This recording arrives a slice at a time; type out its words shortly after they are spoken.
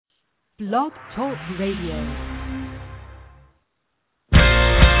Blog Talk Radio.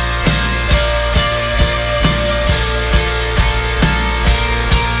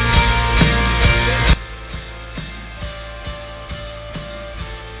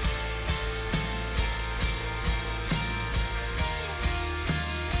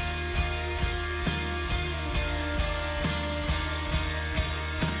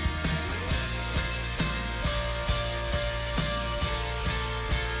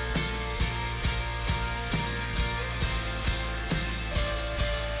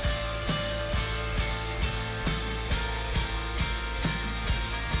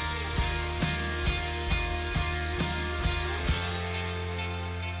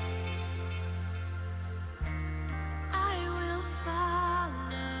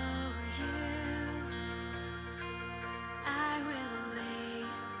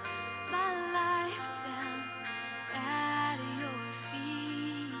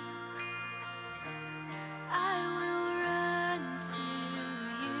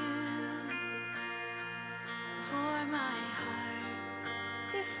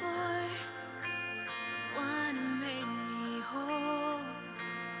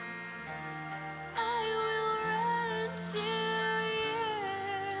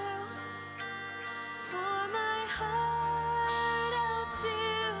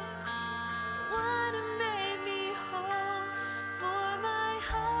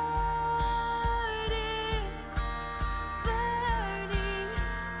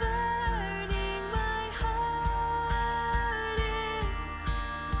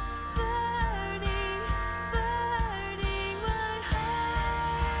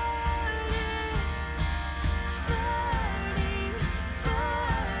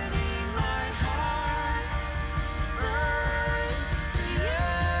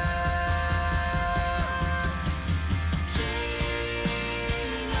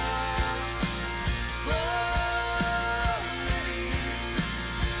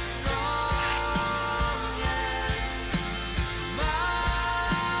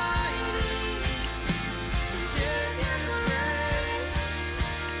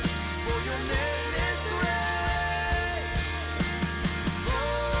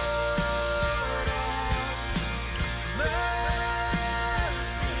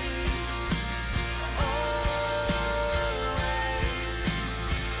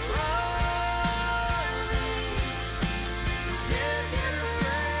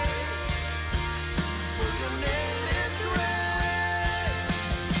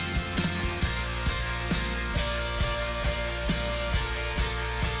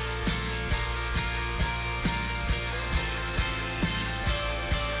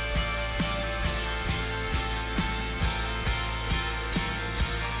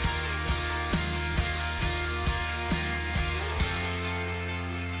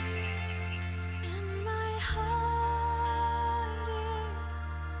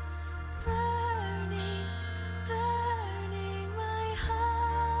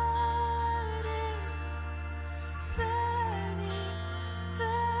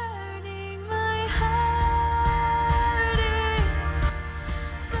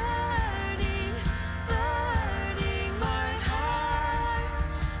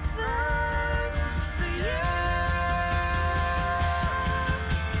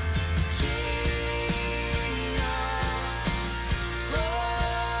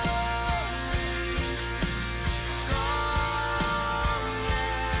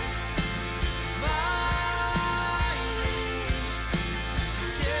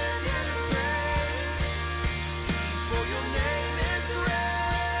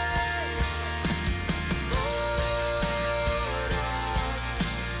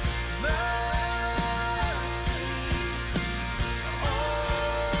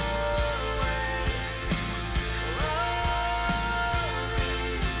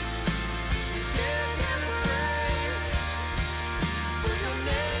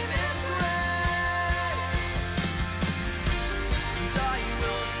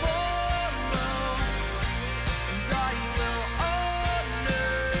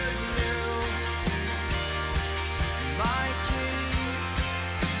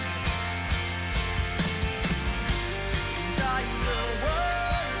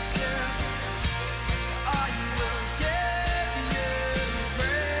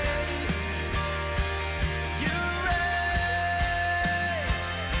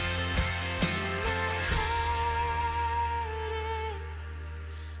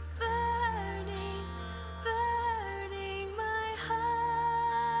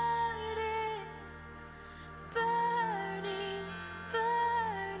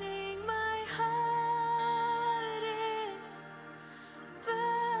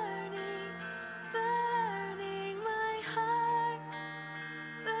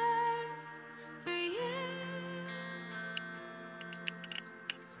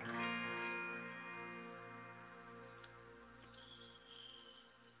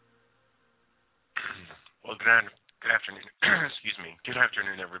 Good afternoon. Excuse me. Good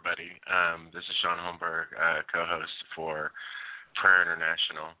afternoon, everybody. This is Sean Holmberg, co-host for Prayer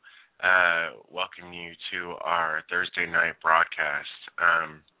International. Welcome you to our Thursday night broadcast.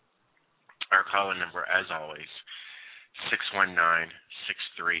 Our call-in number, as always,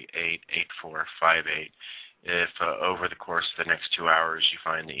 619-638-8458. If over the course of the next 2 hours you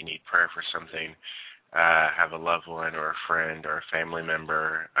find that you need prayer for something, have a loved one or a friend or a family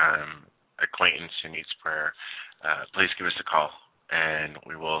member, acquaintance who needs prayer, please give us a call, and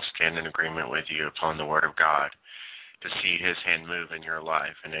we will stand in agreement with you upon the Word of God to see His hand move in your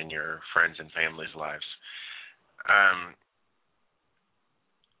life and in your friends and family's lives.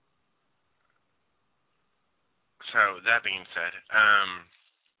 So that being said,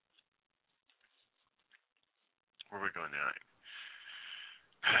 where are we going now?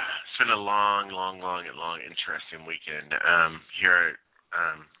 It's been a long, interesting weekend here at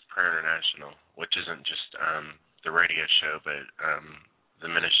Prayer International, which isn't just the radio show, but the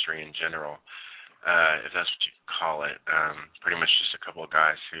ministry in general, if that's what you call it. Pretty much just a couple of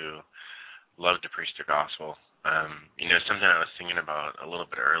guys who love to preach the gospel. Something I was thinking about a little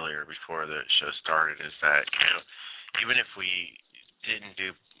bit earlier before the show started is that, even if we didn't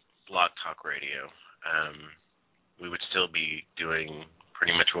do Blog Talk Radio, we would still be doing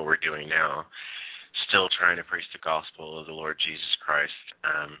pretty much what we're doing now, still trying to preach the gospel of the Lord Jesus Christ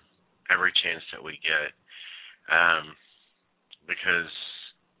every chance that we get, because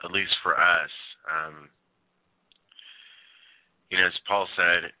at least for us, as Paul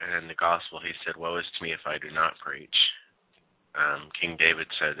said in the gospel, he said, "Woe is to me if I do not preach." King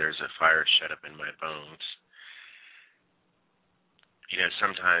David said, "There's a fire shut up in my bones."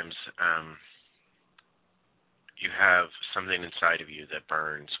 Sometimes you have something inside of you that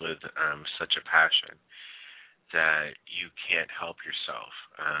burns with such a passion that you can't help yourself.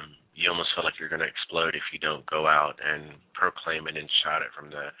 You almost feel like you're going to explode if you don't go out and proclaim it and shout it from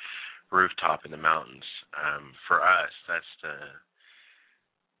the rooftop in the mountains. For us, that's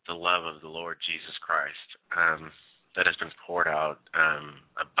the love of the Lord Jesus Christ that has been poured out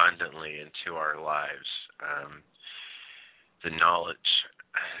abundantly into our lives. The knowledge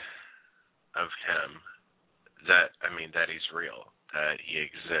of Him, that He's real, that He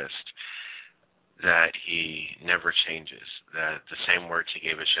exists, that He never changes, that the same words He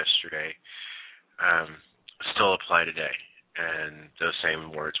gave us yesterday still apply today, and those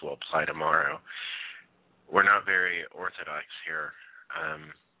same words will apply tomorrow. We're not very orthodox here,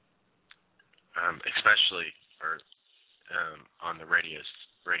 especially on the radio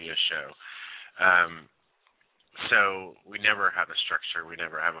show. So we never have a structure, we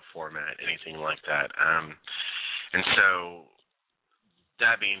never have a format, anything like that. And so,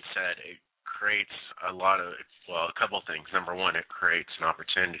 that being said, it creates a couple things. Number one, it creates an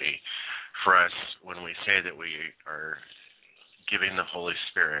opportunity for us when we say that we are giving the Holy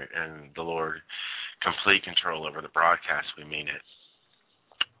Spirit and the Lord complete control over the broadcast, we mean it.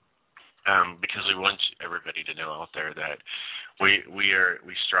 Because we want everybody to know out there that we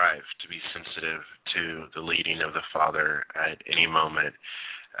strive to be sensitive to the leading of the Father at any moment,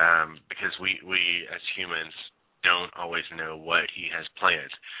 because we as humans don't always know what He has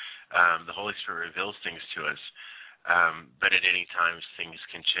planned. The Holy Spirit reveals things to us, but at any time things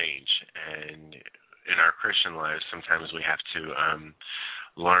can change. And in our Christian lives, sometimes we have to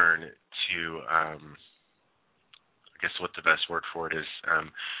learn to, I guess what the best word for it is,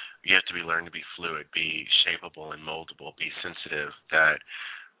 you have to learn to be fluid, be shapeable and moldable, be sensitive, that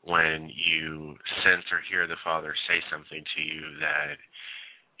when you sense or hear the Father say something to you, that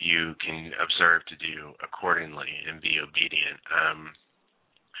you can observe to do accordingly and be obedient.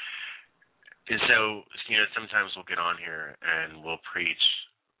 And so, sometimes we'll get on here and we'll preach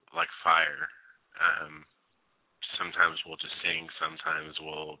like fire. Sometimes we'll just sing. Sometimes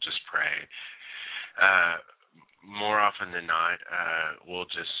we'll just pray. More often than not, we'll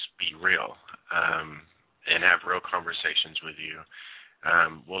just be real and have real conversations with you.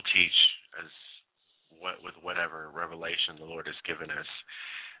 We'll teach with whatever revelation the Lord has given us.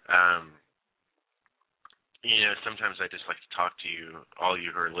 Sometimes I just like to talk to you, all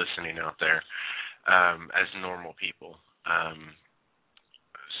you who are listening out there, as normal people,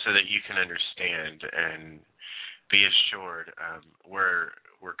 so that you can understand and be assured where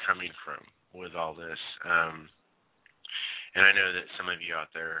we're coming from with all this. And I know that some of you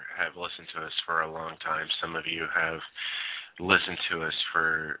out there have listened to us for a long time. Some of you have listened to us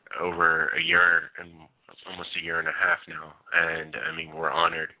for over a year and almost a year and a half now. And, we're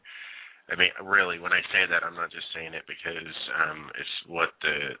honored. Really, when I say that, I'm not just saying it because it's what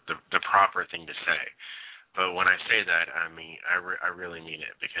the proper thing to say. But when I say that, I really mean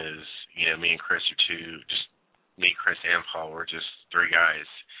it, because, me and Chris are two just me, Chris, and Paul were just three guys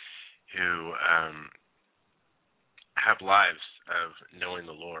who have lives of knowing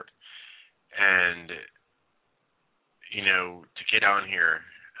the Lord. And, to get on here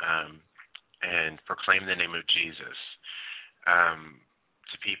and proclaim the name of Jesus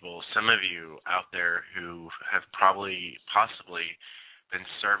to people, some of you out there who have possibly been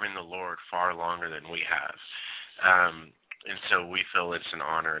serving the Lord far longer than we have. And so we feel it's an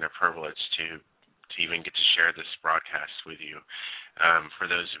honor and a privilege to even get to share this broadcast with you. For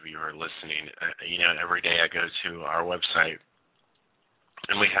those of you who are listening, every day I go to our website,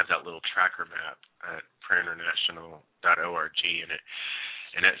 and we have that little tracker map at prayerinternational.org,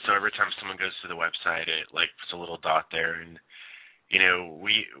 so every time someone goes to the website, it puts a little dot there, and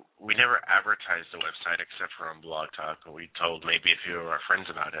we never advertise the website except for on Blog Talk. We told maybe a few of our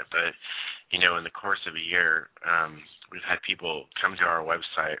friends about it, but in the course of a year, we've had people come to our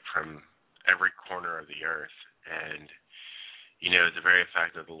website from every corner of the earth, and the very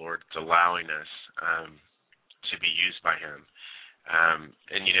fact that the Lord's allowing us to be used by Him,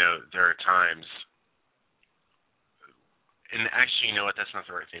 and there are times. And actually, that's not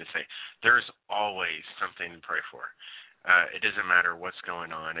the right thing to say. There's always something to pray for. It doesn't matter what's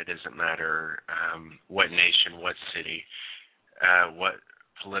going on. It doesn't matter what nation, what city, what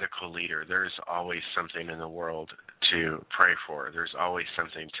political leader. There's always something in the world to pray for. There's always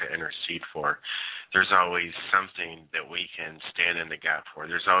something to intercede for. There's always something that we can stand in the gap for.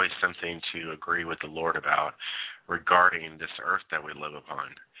 There's always something to agree with the Lord about regarding this earth that we live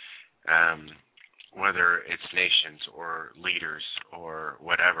upon. Whether it's nations or leaders or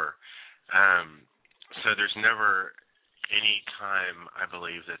whatever. So there's never any time, I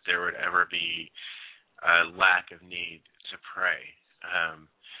believe, that there would ever be a lack of need to pray.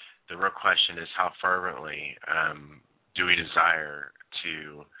 The real question is, how fervently do we desire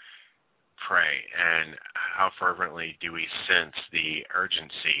to pray, and how fervently do we sense the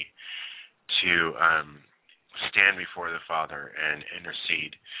urgency to stand before the Father and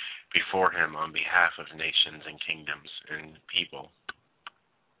intercede before Him on behalf of nations and kingdoms and people.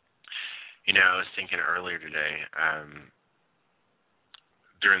 I was thinking earlier today,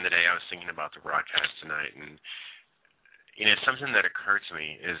 during the day I was thinking about the broadcast tonight, and something that occurred to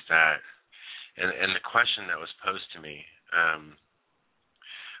me is that, and the question that was posed to me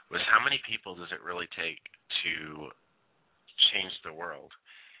was, how many people does it really take to change the world,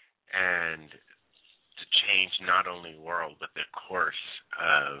 and to change not only the world, but the course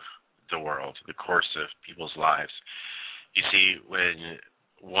of the world, the course of people's lives? You see, when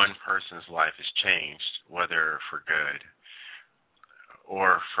one person's life is changed, whether for good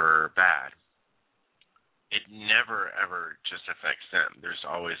or for bad, it never, ever just affects them. There's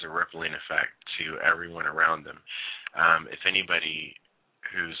always a rippling effect to everyone around them. If anybody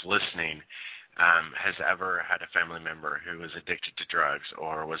who's listening has ever had a family member who was addicted to drugs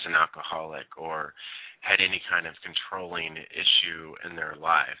or was an alcoholic or had any kind of controlling issue in their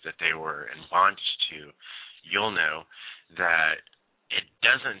life that they were in bondage to, you'll know that it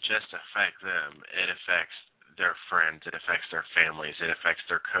doesn't just affect them. It affects their friends. It affects their families. It affects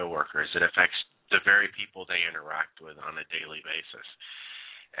their coworkers. It affects the very people they interact with on a daily basis.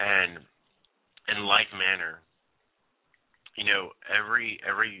 And in like manner,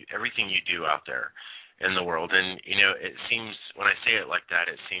 everything you do out there in the world, and it seems, when I say it like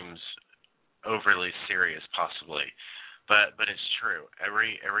that, it seems overly serious, possibly, but it's true.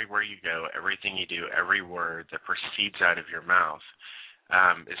 Everywhere you go, everything you do, every word that proceeds out of your mouth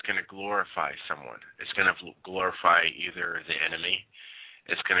is going to glorify someone. It's going to glorify either the enemy,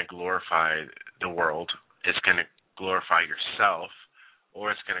 it's going to glorify the world, it's going to glorify yourself,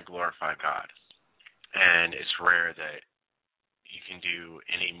 or it's going to glorify God. And it's rare that you can do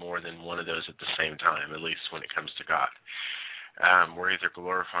any more than one of those at the same time, at least when it comes to God. We're either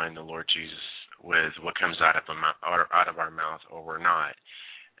glorifying the Lord Jesus with what comes out of our mouth, or we're not.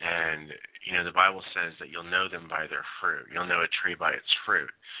 And, the Bible says that you'll know them by their fruit. You'll know a tree by its fruit.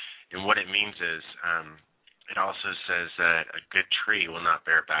 And what it means is, it also says that a good tree will not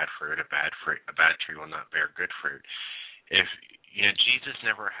bear bad fruit, a bad tree will not bear good fruit. If, Jesus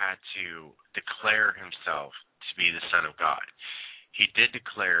never had to declare Himself to be the Son of God. He did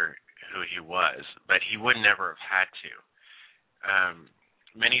declare who He was, but He would never have had to.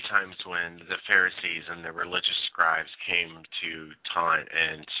 Many times when the Pharisees and the religious scribes came to taunt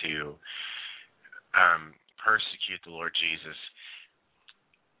and to persecute the Lord Jesus,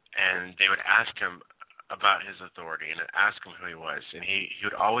 and they would ask Him about His authority and ask Him who He was, and he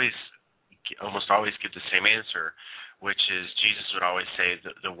would almost always give the same answer, which is, Jesus would always say,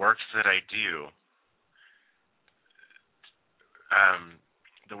 the works that I do,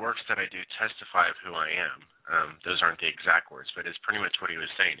 the works that I do testify of who I am. Those aren't the exact words, but it's pretty much what he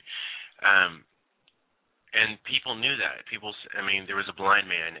was saying. And people knew that. There was a blind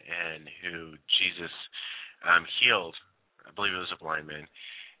man and who Jesus healed. I believe it was a blind man.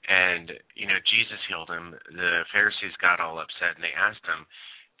 And, Jesus healed him. The Pharisees got all upset, and they asked him,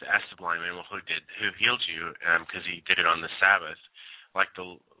 the blind man, well, who healed you? Because he did it on the Sabbath.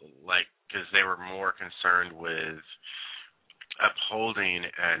 Because they were more concerned with upholding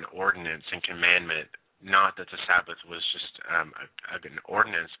an ordinance and commandment, not that the Sabbath was just an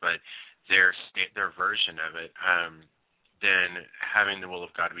ordinance, but their version of it, than having the will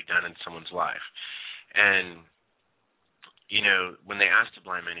of God be done in someone's life. And, when they asked the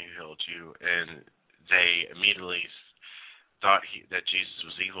blind man who healed you, and they immediately thought that Jesus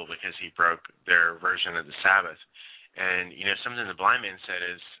was evil because he broke their version of the Sabbath. And, something the blind man said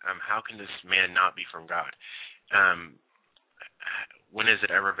is, how can this man not be from God? When has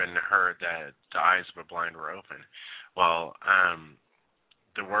it ever been heard that the eyes of a blind were open? Well,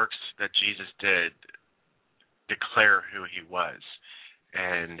 the works that Jesus did declare who he was.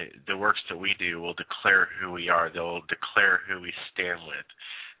 And the works that we do will declare who we are. They'll declare who we stand with.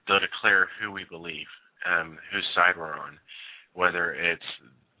 They'll declare who we believe, whose side we're on, whether it's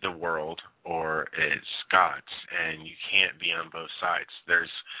the world or it's God's. And you can't be on both sides. There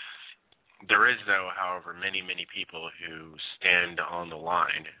is, though, however, many, many people who stand on the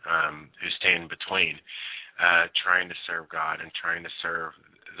line, who stand between, trying to serve God and trying to serve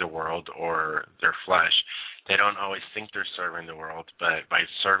the world or their flesh. They don't always think they're serving the world, but by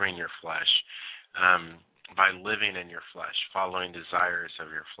serving your flesh, by living in your flesh, following desires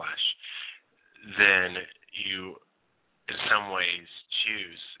of your flesh, then you, in some ways,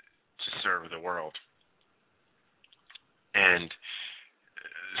 choose to serve the world. And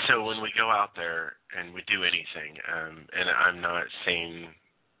so when we go out there and we do anything, and I'm not saying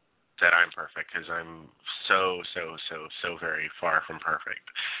that I'm perfect, because I'm so very far from perfect.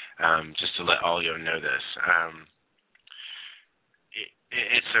 Just to let all you know this,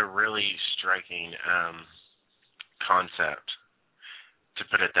 it's a really striking concept, to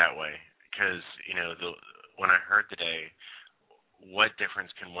put it that way, because when I heard today, what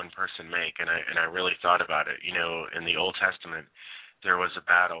difference can one person make? And I really thought about it. In the Old Testament, there was a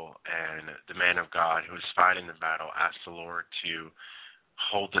battle, and the man of God who was fighting the battle asked the Lord to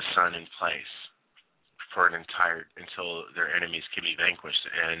hold the sun in place for until their enemies could be vanquished.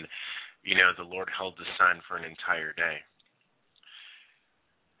 And, the Lord held the sun for an entire day.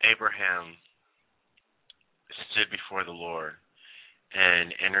 Abraham stood before the Lord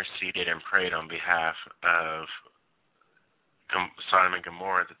and interceded and prayed on behalf of Sodom and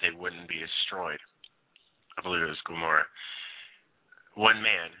Gomorrah that they wouldn't be destroyed. I believe it was Gomorrah. One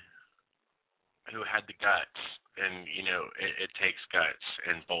man who had the guts, and, it takes guts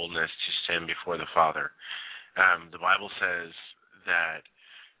and boldness to stand before the Father. The Bible says that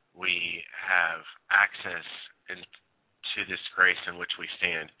we have access to this grace in which we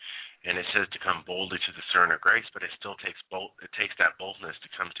stand, and it says to come boldly to the throne of grace, but it still takes that boldness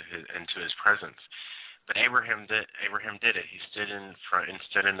to come into His presence. But Abraham did it. He stood in front and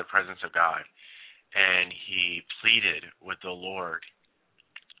stood in the presence of God, and he pleaded with the Lord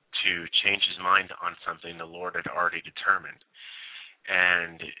to change his mind on something the Lord had already determined.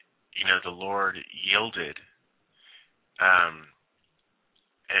 And, the Lord yielded,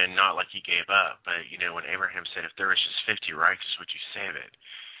 and not like he gave up, but, when Abraham said, if there was just 50 righteous, would you save it?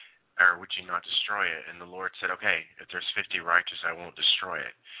 Or would you not destroy it? And the Lord said, okay, if there's 50 righteous, I won't destroy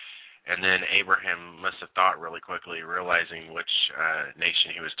it. And then Abraham must have thought really quickly, realizing which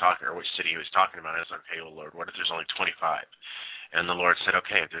nation he was talking, or which city he was talking about. I was like, okay, well, Lord, what if there's only 25? And the Lord said,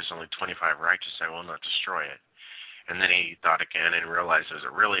 okay, if there's only 25 righteous, I will not destroy it. And then he thought again and realized it was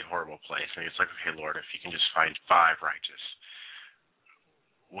a really horrible place. And he's like, okay, Lord, if you can just find 5 righteous,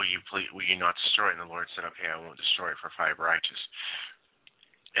 will you not destroy it? And the Lord said, okay, I won't destroy it for 5 righteous.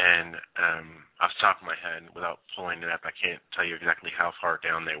 And off the top of my head, without pulling it up, I can't tell you exactly how far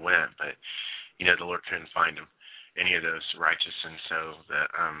down they went, but, the Lord couldn't find them, any of those righteous, and so the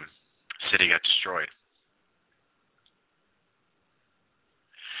city got destroyed.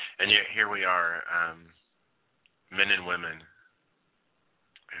 And yet here we are, men and women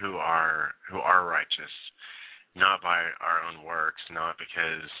who are righteous, not by our own works, not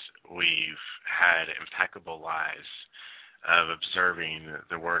because we've had impeccable lives of observing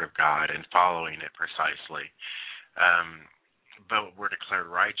the Word of God and following it precisely, but we're declared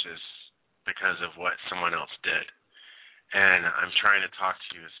righteous because of what someone else did. And I'm trying to talk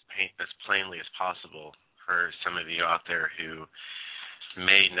to you as plainly as possible for some of you out there who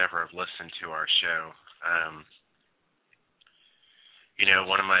may never have listened to our show.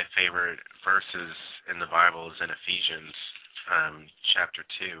 One of my favorite verses in the Bible is in Ephesians chapter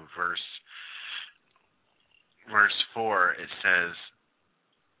 2, verse 4. It says,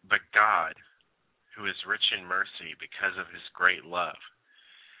 "But God, who is rich in mercy because of his great love,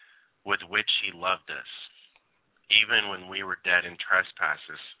 with which he loved us, even when we were dead in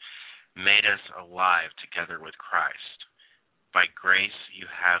trespasses, made us alive together with Christ. By grace you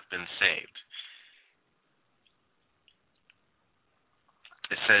have been saved."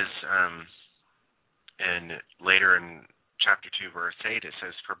 It says, and later in chapter 2, verse 8, it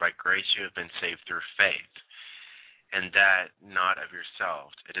says, "For by grace you have been saved through faith, and that not of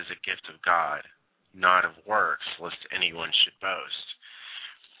yourselves. It is a gift of God, not of works, lest anyone should boast."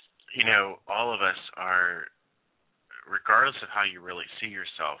 All of us are, regardless of how you really see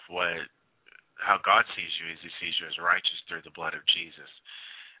yourself, how God sees you is he sees you as righteous through the blood of Jesus.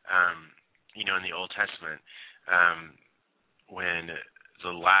 In the Old Testament, when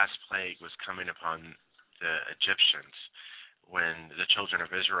the last plague was coming upon the Egyptians, when the children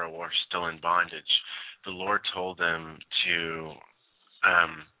of Israel were still in bondage, the Lord told them to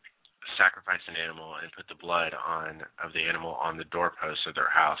sacrifice an animal and put the blood of the animal on the doorposts of their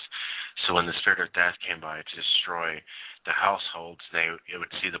house. So when the spirit of death came by to destroy the households, it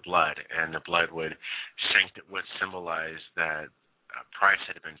would see the blood, and the blood would symbolize that a price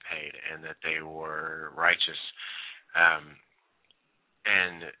had been paid and that they were righteous,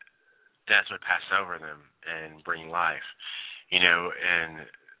 and death would pass over them and bring life. In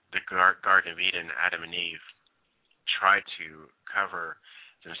the Garden of Eden, Adam and Eve tried to cover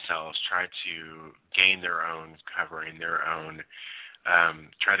themselves, tried to gain their own covering,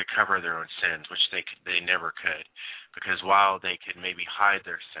 try to cover their own sins, which they never could, because while they could maybe hide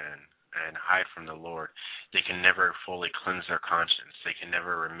their sin and hide from the Lord, they can never fully cleanse their conscience. They can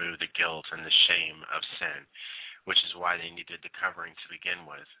never remove the guilt and the shame of sin, which is why they needed the covering to begin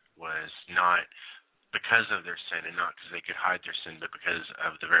with, was not because of their sin and not because they could hide their sin, but because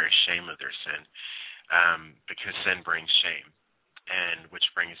of the very shame of their sin, because sin brings shame, and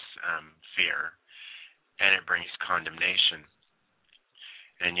which brings fear, and it brings condemnation.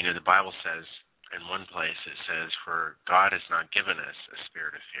 And the Bible says in one place, it says, "For God has not given us a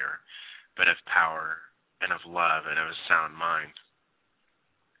spirit of fear, but of power and of love and of a sound mind."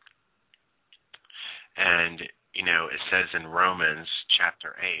 And it says in Romans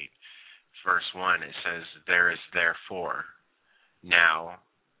chapter 8, verse 1, it says, "There is therefore now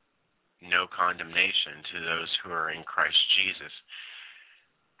no condemnation to those who are in Christ Jesus,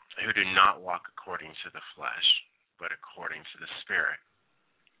 who do not walk according to the flesh, but according to the Spirit."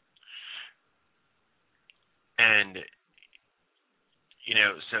 And,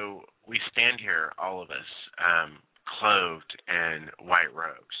 so we stand here, all of us, clothed in white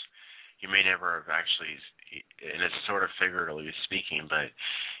robes. You may never have actually, and it's sort of figuratively speaking, but,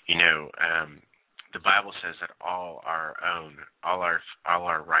 the Bible says that all our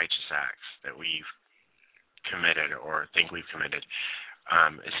righteous acts that we've committed or think we've committed,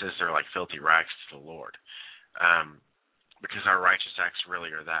 it says they're like filthy rags to the Lord, because our righteous acts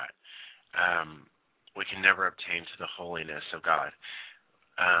really are that. We can never obtain to the holiness of God,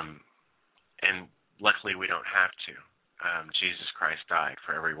 and luckily we don't have to. Jesus Christ died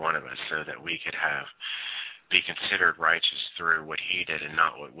for every one of us so that we could be considered righteous through what he did and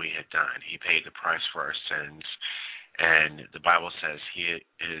not what we had done. He paid the price for our sins, and the Bible says he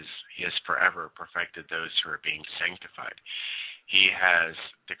has forever perfected those who are being sanctified. He has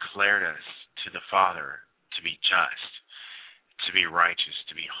declared us to the Father to be just, to be righteous,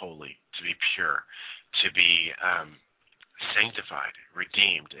 to be holy, to be pure, to be sanctified,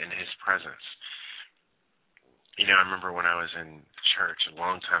 redeemed in his presence. I remember when I was in church a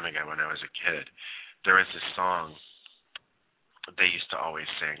long time ago when I was a kid, there was this song they used to always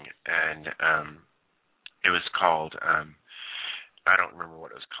sing, and it was called, I don't remember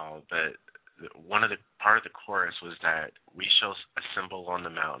what it was called, but part of the chorus was that we shall assemble on the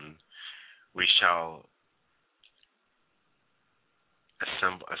mountain, we shall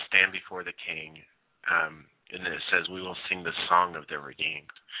stand before the King, and then it says we will sing the song of the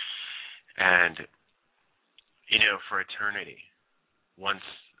redeemed. And for eternity, once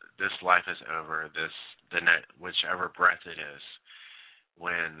this life is over, whichever breath it is,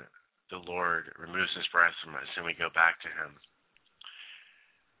 when the Lord removes his breath from us and we go back to him,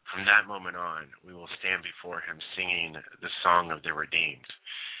 from that moment on, we will stand before him singing the song of the redeemed,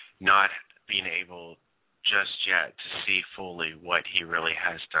 not being able just yet to see fully what he really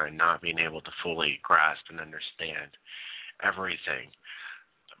has done, not being able to fully grasp and understand everything,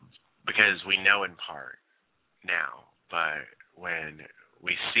 because we know in part now, but when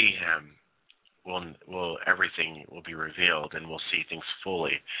we see him, will everything will be revealed, and we'll see things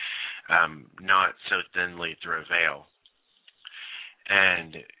fully, not so thinly through a veil.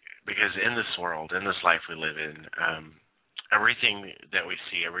 And because in this world, in this life we live in, everything that we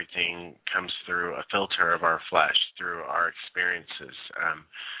see, everything comes through a filter of our flesh, through our experiences,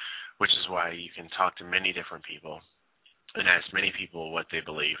 which is why you can talk to many different people and ask many people what they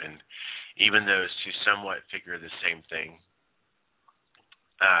believe. And even those who somewhat figure the same thing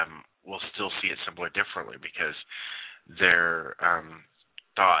will still see it somewhat differently, because their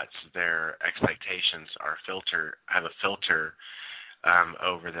thoughts, their expectations have a filter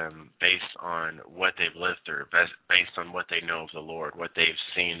over them based on what they've lived through, based on what they know of the Lord, what they've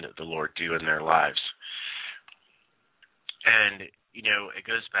seen the Lord do in their lives. And, it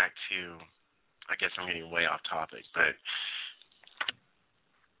goes back to, I guess I'm getting way off topic, but,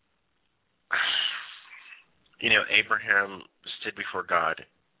 Abraham stood before God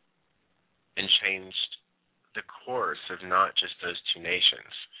and changed the course of not just those two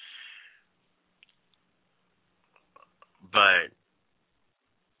nations, but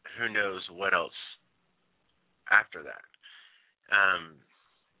who knows what else after that.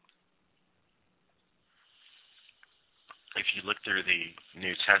 If you look through the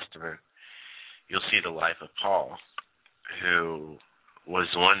New Testament, you'll see the life of Paul, who was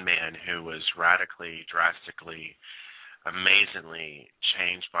one man who was radically, drastically, amazingly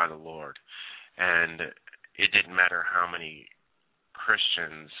changed by the Lord. And it didn't matter how many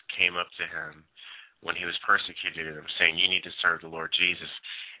Christians came up to him when he was persecuted him, saying, "You need to serve the Lord Jesus."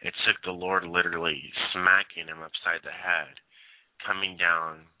 It took the Lord literally smacking him upside the head, coming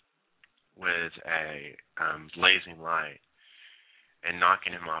down with a blazing light, and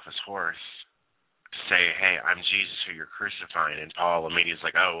knocking him off his horse to say, "Hey, I'm Jesus who you're crucifying." And Paul immediately is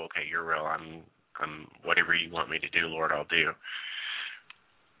like, "Oh, okay, you're real. I'm whatever you want me to do, Lord, I'll do."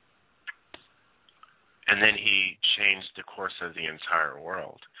 And then he changed the course of the entire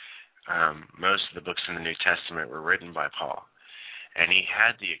world. Most of the books in the New Testament were written by Paul. And he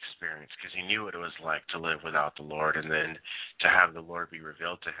had the experience because he knew what it was like to live without the Lord, and then to have the Lord be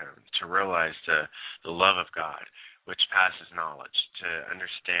revealed to him, to realize the love of God, which passes knowledge, to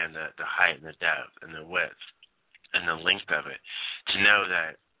understand the height and the depth and the width and the length of it, to know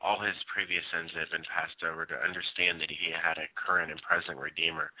that all his previous sins had been passed over, to understand that he had a current and present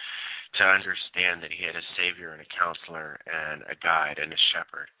Redeemer, to understand that he had a Savior and a Counselor and a Guide and a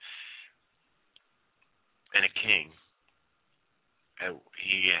Shepherd and a King.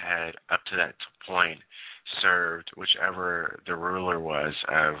 He had, up to that point, served whichever the ruler was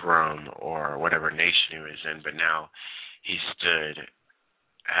of Rome or whatever nation he was in, but now he stood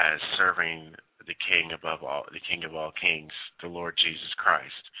as serving the King above all, the King of all kings, the Lord Jesus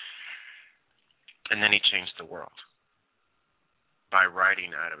Christ. And then he changed the world by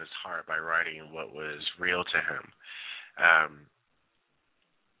writing out of his heart, by writing what was real to him,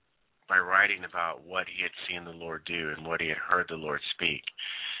 by writing about what he had seen the Lord do and what he had heard the Lord speak.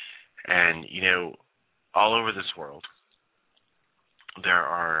 And, all over this world, there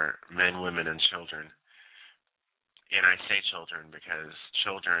are men, women, and children. And I say children because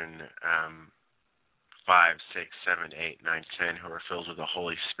children 5, 6, 7, 8, 9, 10 who are filled with the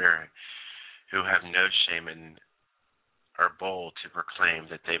Holy Spirit, who have no shame and are bold to proclaim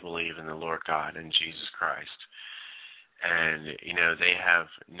that they believe in the Lord God and Jesus Christ. And, they have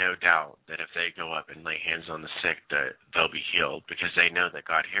no doubt that if they go up and lay hands on the sick, that they'll be healed because they know that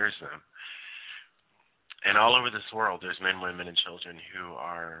God hears them. And all over this world, there's men, women, and children who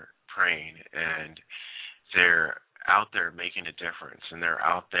are praying, and they're out there making a difference, and they're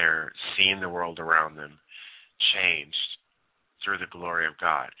out there seeing the world around them changed through the glory of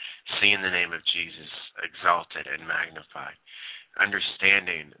God, seeing the name of Jesus exalted and magnified,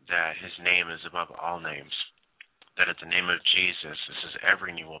 understanding that his name is above all names, that at the name of Jesus, this is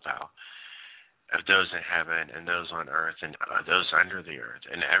every knee will bow, of those in heaven and those on earth and those under the earth,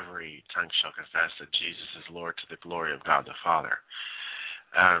 and every tongue shall confess that Jesus is Lord, to the glory of God the Father.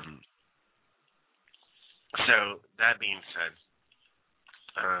 So that being said,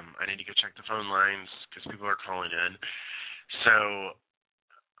 I need to go check the phone lines because people are calling in. So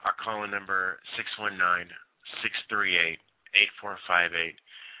our call-in number, 619-638-8458.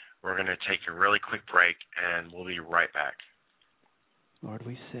 We're going to take a really quick break, and we'll be right back. Lord,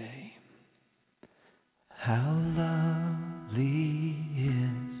 we say, how lovely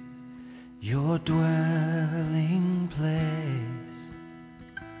is your dwelling place,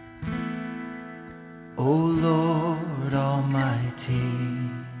 O Lord Almighty.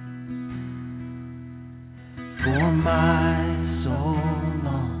 For my soul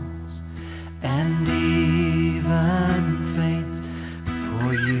longs and even faints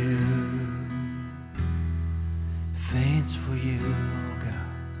for you.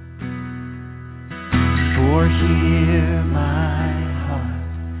 For here my heart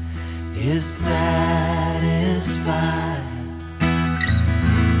is satisfied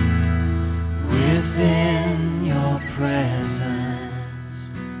within your presence,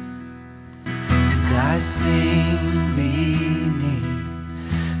 and I sing beneath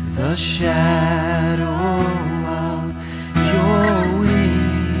the shadow of your wings.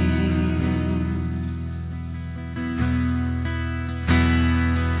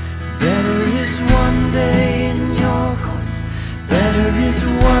 Better is one day in your courts, better is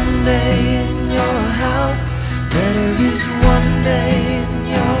one day in your house, better is one day in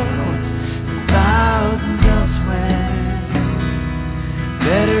your courts than thousands elsewhere.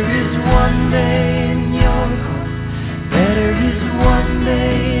 Better is one day in your courts, better is one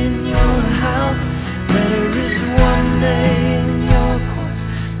day in your house, better is one day in your courts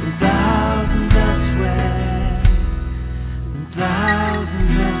than thousands elsewhere, than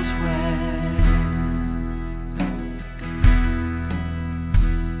thousands elsewhere.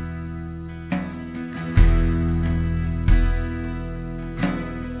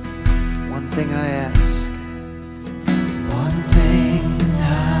 One thing I ask, one thing I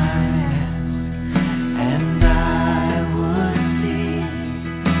ask, and I would seek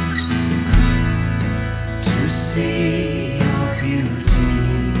to see your beauty,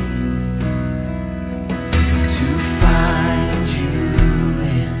 to find you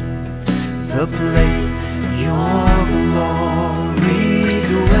in the place your glory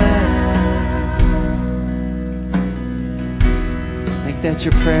dwells. Make that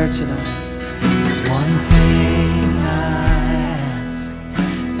your prayer tonight. One thing I ask,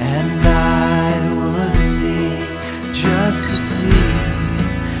 and I would seek just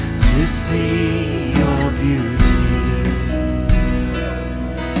to see your beauty,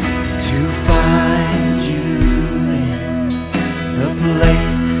 to find you in the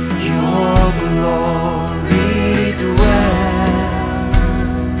place your glory dwells.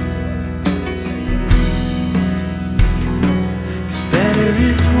 Better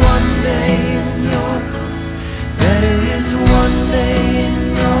is one day in your court, better is one day in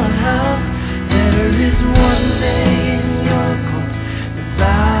your house, better is one day in your court than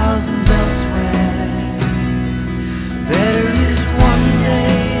thousands elsewhere. Better is one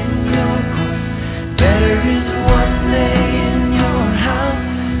day in your court, better is one day in your house,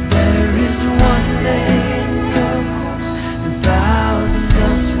 better is one day in your court than thousands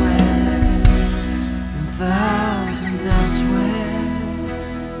elsewhere, than thousands elsewhere.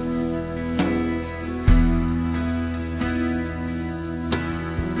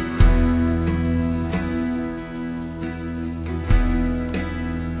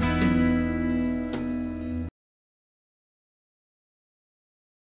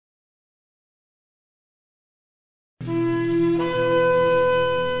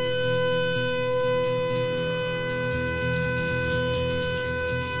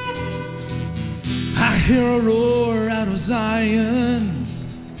 I hear a roar out of Zion.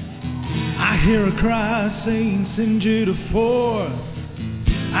 I hear a cry saying, send Judah forth.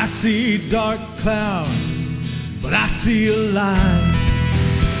 I see dark clouds, but I see a light.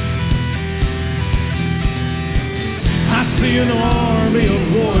 I see an army of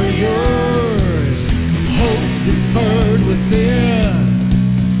warriors, hope deferred within.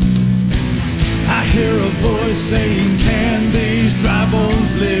 I hear a voice saying, can these dry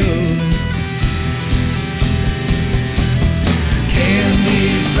bones live? Can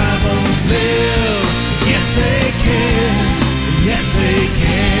these dry bones live? Yes, they can. Yes, they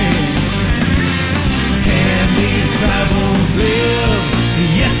can. Can these dry bones live?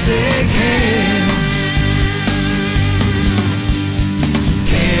 Yes, they can.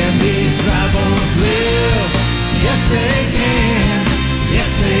 Can these dry bones live? Yes, they can.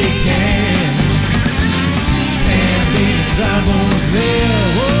 Yes, they can. Can these dry bones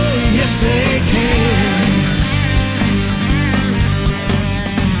live? Oh, yes, they can.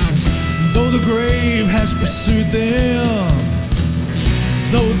 Though the grave has pursued them,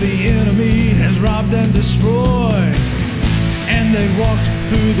 though the enemy has robbed and destroyed, and they walked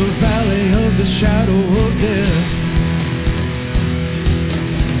through the valley of the shadow of death,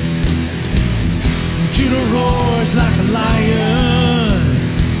 Judah roars like a lion.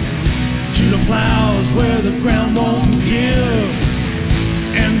 Judah plows where the ground won't give,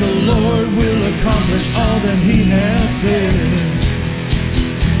 and the Lord will accomplish all that He has said.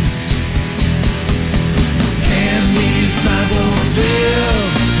 Can these dry bones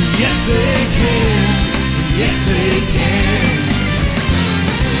live? Yes, they can. Yes, they can.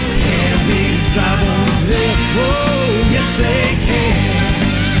 Can these dry bones live? Oh, yes, they can.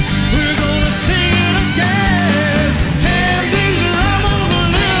 We're gonna sing it again. Can these dry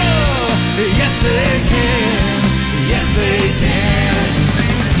bones live? Yes, they can.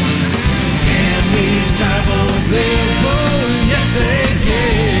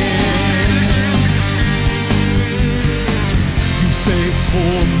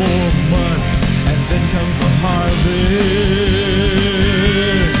 more months, and then comes the harvest.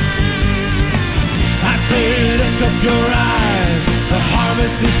 I say, lift up your eyes, the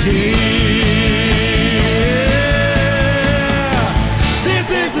harvest is here. This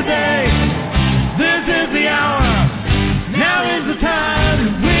is the day, this is the hour, now is the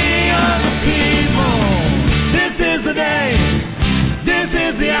time, we are the people. This is the day, this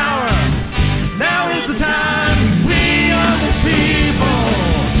is the hour, now is the time, we are the people.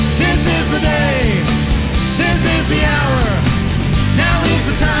 This is the day, this is the hour, now is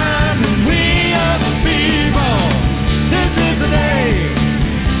the time, and we are the people. This is the day,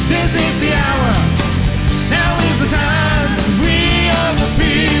 this is the hour, now is the time, and we are the people.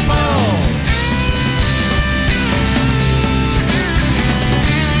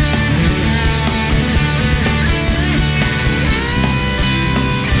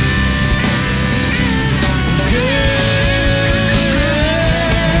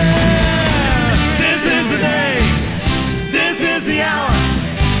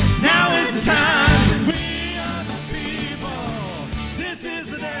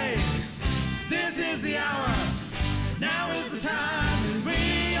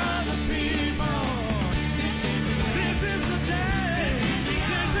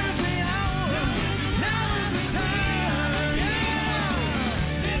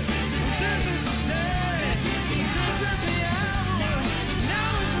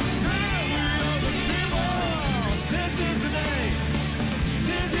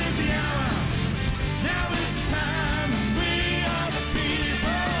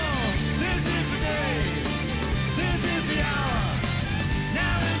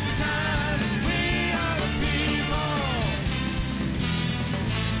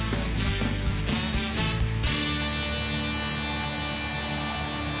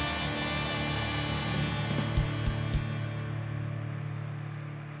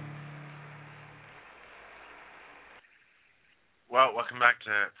 Well, welcome back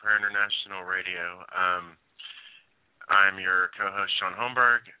to Prayer International Radio. I'm your co-host, Sean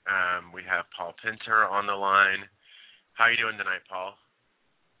Holmberg. We have Paul Pinter on the line. How are you doing tonight, Paul?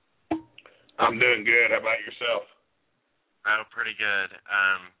 I'm doing good. How about yourself? Oh, pretty good.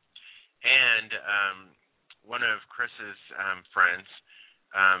 One of Chris's friends,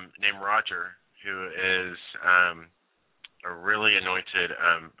 named Roger, who is a really anointed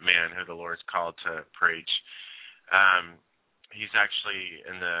man who the Lord's called to preach. He's actually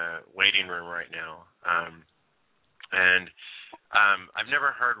in the waiting room right now. I've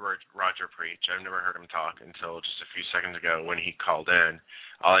never heard Roger preach. I've never heard him talk until just a few seconds ago when he called in.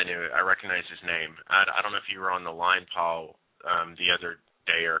 All I knew, I recognized his name. I don't know if you were on the line, Paul, the other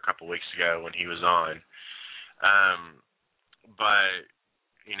day or a couple weeks ago when he was on. But,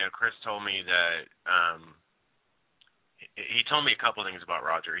 you know, Chris told me that he told me a couple things about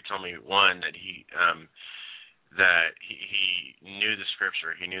Roger. He told me, one, that he knew the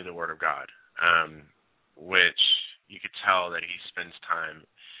Scripture, he knew the Word of God, which you could tell that he spends time,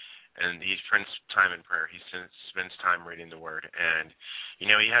 and he spends time in prayer. He spends time reading the Word, and he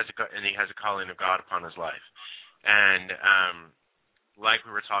has a calling of God upon his life. And like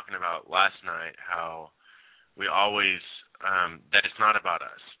we were talking about last night, how we always that it's not about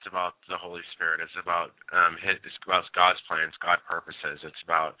us; it's about the Holy Spirit. It's about God's plans, God's purposes. It's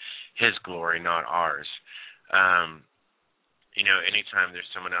about His glory, not ours. Anytime there's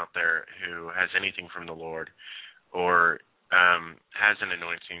someone out there who has anything from the Lord or has an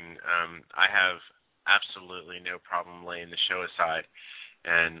anointing, I have absolutely no problem laying the show aside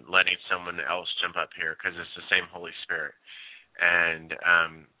and letting someone else jump up here because it's the same Holy Spirit. And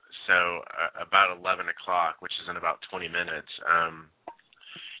so about 11 o'clock, which is in about 20 minutes,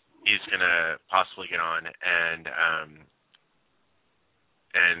 he's going to possibly get on and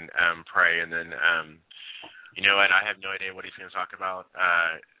pray, and then you know what? I have no idea what he's going to talk about,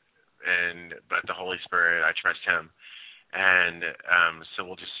 but the Holy Spirit, I trust Him, and so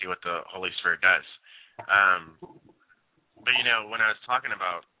we'll just see what the Holy Spirit does. But when I was talking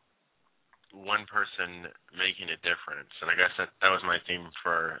about one person making a difference, and I guess that was my theme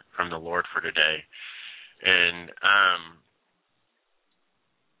from the Lord for today, and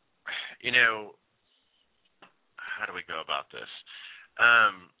how do we go about this?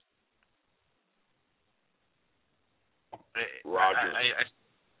 Roger.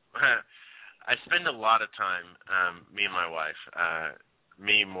 I spend a lot of time, me and my wife,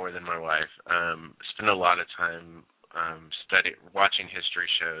 me more than my wife, spend a lot of time watching history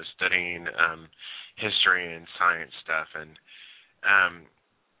shows, studying history and science stuff, and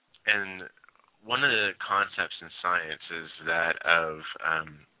one of the concepts in science is that of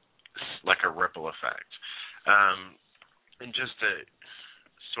like a ripple effect. And just to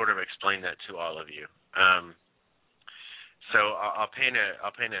sort of explain that to all of you. So I'll paint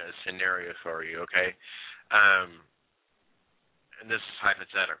a scenario for you, okay? And this is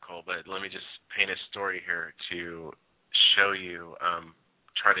hypothetical, but let me just paint a story here to show you,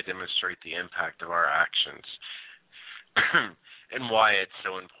 try to demonstrate the impact of our actions and why it's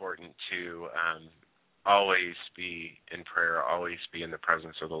so important to always be in prayer, always be in the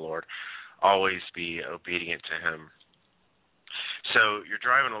presence of the Lord, always be obedient to Him. So you're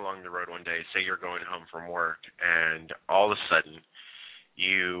driving along the road one day, say you're going home from work, and all of a sudden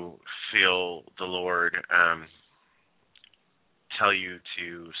you feel the Lord tell you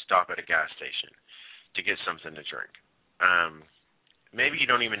to stop at a gas station to get something to drink. Maybe you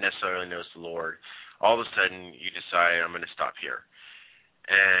don't even necessarily know it's the Lord. All of a sudden you decide, I'm going to stop here.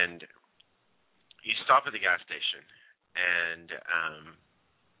 And you stop at the gas station, and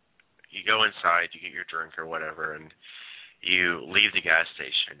you go inside, you get your drink or whatever, and you leave the gas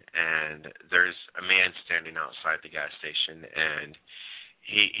station, and there's a man standing outside the gas station, and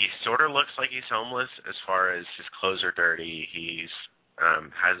he sort of looks like he's homeless as far as his clothes are dirty. He's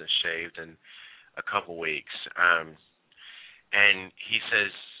hasn't shaved in a couple weeks. And he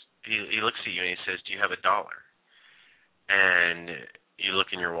says, he looks at you and he says, do you have $1? And you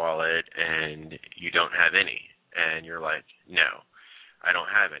look in your wallet and you don't have any. And you're like, no, I don't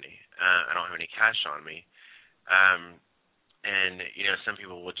have any. I don't have any cash on me. And, you know, some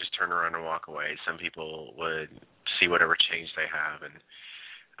people would just turn around and walk away. Some people would see whatever change they have. And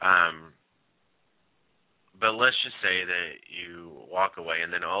but let's just say that you walk away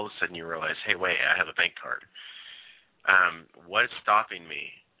and then all of a sudden you realize, hey, wait, I have a bank card. What's stopping me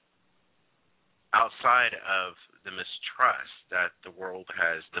outside of the mistrust that the world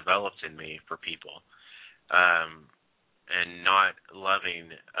has developed in me for people and not loving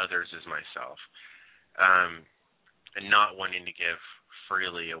others as myself? And not wanting to give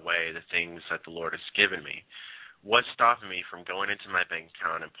freely away the things that the Lord has given me. What's stopping me from going into my bank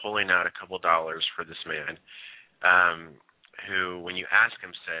account and pulling out a couple dollars for this man who, when you ask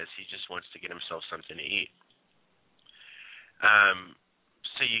him, says he just wants to get himself something to eat?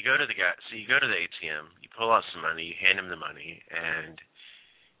 So you go to the ATM, you pull out some money, you hand him the money, and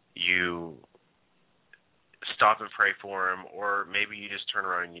you stop and pray for him, or maybe you just turn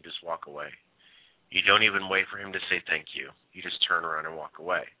around and you just walk away. You don't even wait for him to say thank you. You just turn around and walk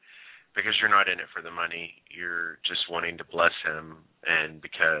away because you're not in it for the money. You're just wanting to bless him, and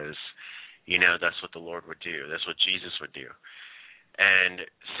because you know that's what the Lord would do. That's what Jesus would do. And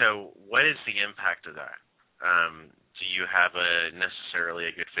so what is the impact of that? Do you have necessarily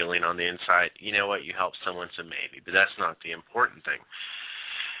a good feeling on the inside? You know what? You help someone, so maybe. But that's not the important thing.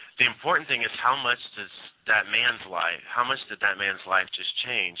 The important thing is how much did that man's life just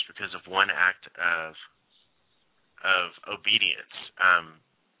change because of one act of obedience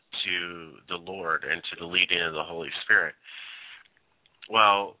to the Lord and to the leading of the Holy Spirit?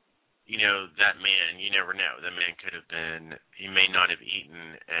 Well, you know, that man, you never know. That man he may not have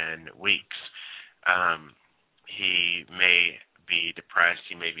eaten in weeks. He may be depressed.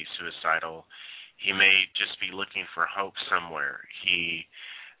 He may be suicidal. He may just be looking for hope somewhere. He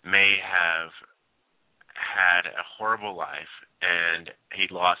may have had a horrible life, and he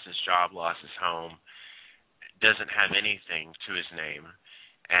lost his job, lost his home, doesn't have anything to his name,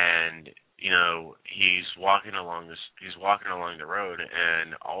 and you know he's walking along the road,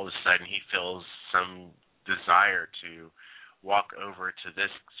 and all of a sudden he feels some desire to walk over to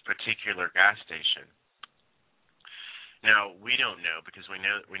this particular gas station. Now we don't know, because we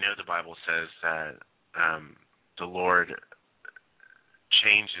know the Bible says that the Lord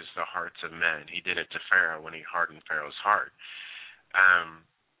changes the hearts of men. He did it to Pharaoh when he hardened Pharaoh's heart.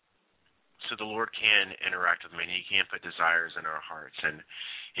 So the Lord can interact with men. He can put desires in our hearts, and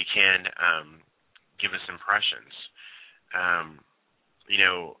He can give us impressions. You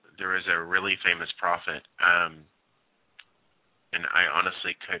know, there is a really famous prophet, and I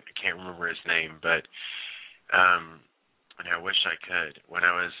honestly can't remember his name, but and I wish I could. When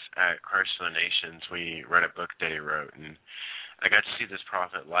I was at Christ for the Nations, we read a book that he wrote, and I got to see this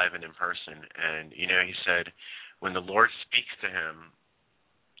prophet live and in person. And, you know, he said, when the Lord speaks to him,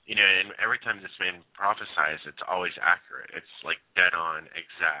 you know, and every time this man prophesies, it's always accurate. It's like dead on,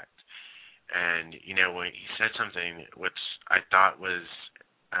 exact. And, you know, when he said something which I thought was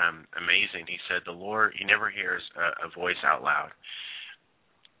amazing, he said, the Lord, he never hears a voice out loud.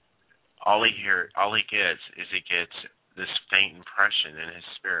 All he gets this faint impression in his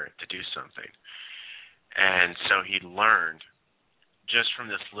spirit to do something. And so he learned just from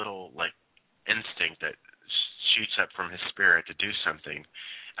this little, like, instinct that shoots up from his spirit to do something,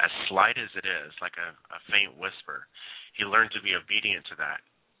 as slight as it is, like a faint whisper. He learned to be obedient to that.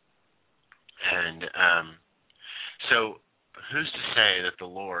 And so who's to say that the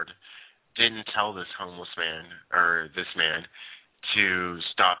Lord didn't tell this homeless man or this man to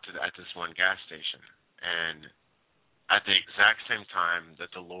stop at this one gas station? And at the exact same time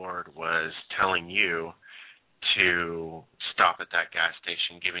that the Lord was telling you to stop at that gas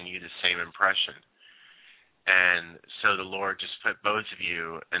station, giving you the same impression. And so the Lord just put both of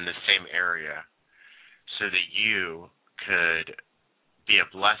you in the same area so that you could be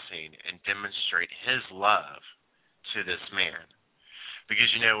a blessing and demonstrate His love to this man. Because,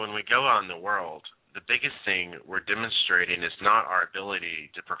 when we go out in the world, the biggest thing we're demonstrating is not our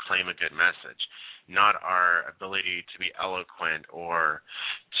ability to proclaim a good message, not our ability to be eloquent or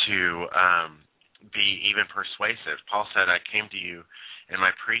to be even persuasive. Paul said, I came to you, and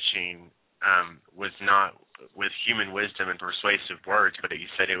my preaching was not with human wisdom and persuasive words, but he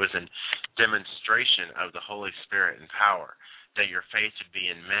said it was a demonstration of the Holy Spirit and power, that your faith would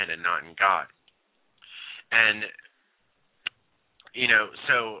be in men and not in God. And,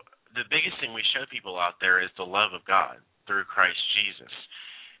 so the biggest thing we show people out there is the love of God through Christ Jesus.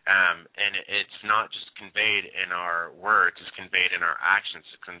 And it's not just conveyed in our words, it's conveyed in our actions,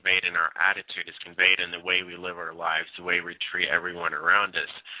 it's conveyed in our attitude, it's conveyed in the way we live our lives, the way we treat everyone around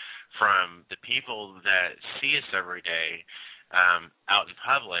us, from the people that see us every day out in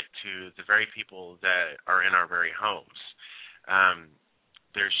public to the very people that are in our very homes.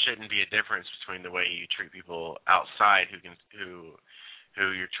 There shouldn't be a difference between the way you treat people outside who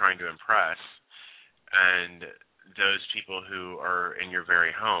you're trying to impress and those people who are in your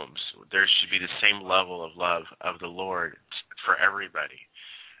very homes. There should be the same level of love of the Lord for everybody.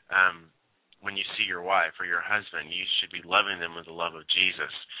 When you see your wife or your husband, you should be loving them with the love of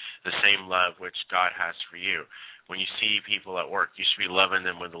Jesus, the same love which God has for you. When you see people at work, you should be loving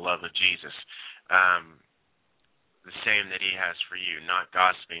them with the love of Jesus, the same that He has for you, not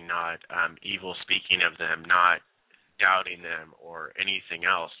gossiping, not evil speaking of them, not doubting them or anything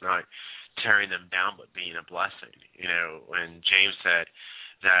else, not tearing them down, but being a blessing. When James said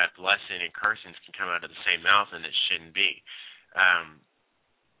that blessing and cursings can come out of the same mouth, and it shouldn't be.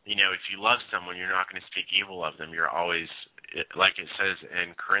 If you love someone, you're not going to speak evil of them. You're always, like it says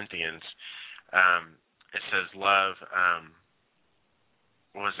in Corinthians, it says love,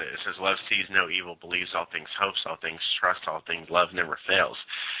 It says love sees no evil, believes all things, hopes all things, trusts all things, love never fails.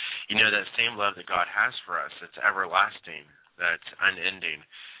 That same love that God has for us, that's everlasting, that's unending,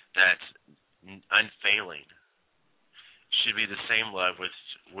 that's unfailing, should be the same love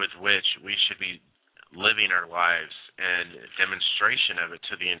with which we should be living our lives and demonstration of it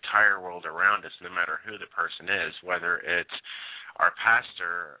to the entire world around us, no matter who the person is, whether it's our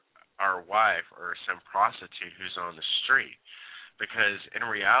pastor, our wife, or some prostitute who's on the street. Because in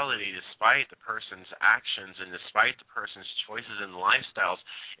reality, despite the person's actions and despite the person's choices and lifestyles,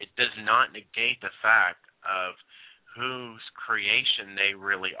 it does not negate the fact of whose creation they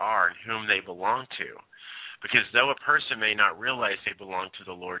really are and whom they belong to. Because though a person may not realize they belong to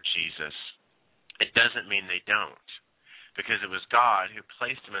the Lord Jesus, it doesn't mean they don't. Because it was God who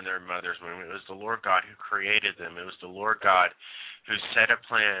placed them in their mother's womb. It was the Lord God who created them. It was the Lord God who set a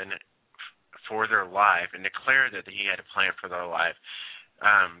plan for their life and declared that He had a plan for their life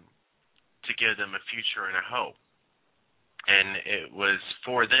to give them a future and a hope. And it was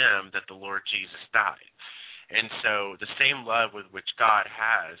for them that the Lord Jesus died. And so the same love with which God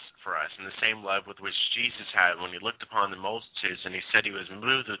has for us and the same love with which Jesus had when He looked upon the multitudes and He said He was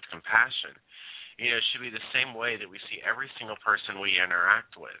moved with compassion, should be the same way that we see every single person we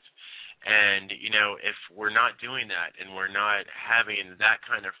interact with. And, if we're not doing that and we're not having that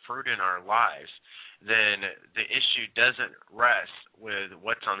kind of fruit in our lives, then the issue doesn't rest with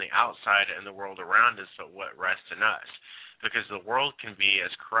what's on the outside and the world around us, but what rests in us. Because the world can be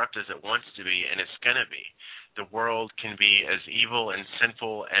as corrupt as it wants to be, and it's going to be. The world can be as evil and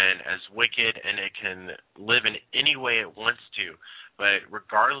sinful and as wicked, and it can live in any way it wants to. But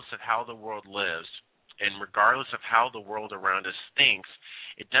regardless of how the world lives, and regardless of how the world around us thinks,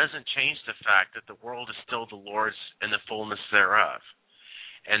 it doesn't change the fact that the world is still the Lord's and the fullness thereof,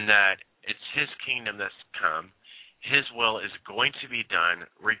 and that it's His kingdom that's come. His will is going to be done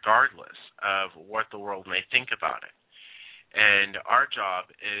regardless of what the world may think about it. And our job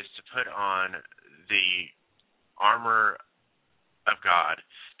is to put on the armor of God,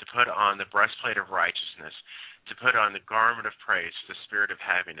 to put on the breastplate of righteousness, to put on the garment of praise for the spirit of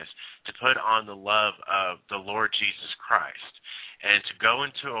heaviness, to put on the love of the Lord Jesus Christ, and to go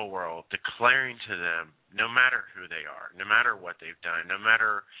into a world declaring to them, no matter who they are, no matter what they've done, no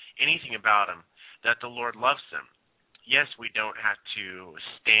matter anything about them, that the Lord loves them. Yes, we don't have to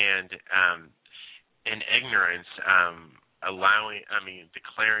stand in ignorance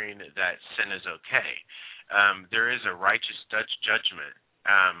declaring that sin is okay. There is a righteous judgment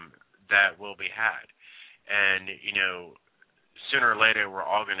that will be had. And, sooner or later we're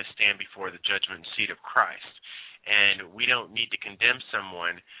all going to stand before the judgment seat of Christ. And we don't need to condemn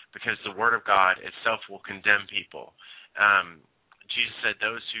someone because the Word of God itself will condemn people. Jesus said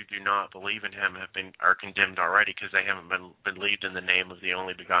those who do not believe in him are condemned already because they haven't believed in the name of the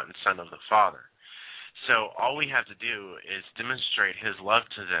only begotten Son of the Father. So all we have to do is demonstrate his love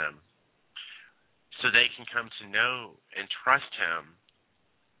to them so they can come to know and trust him,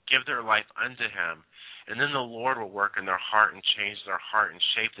 give their life unto him, and then the Lord will work in their heart and change their heart and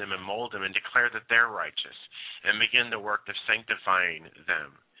shape them and mold them and declare that they're righteous and begin the work of sanctifying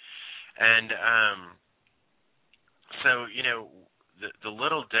them. And so, the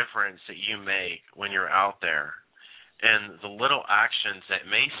little difference that you make when you're out there and the little actions that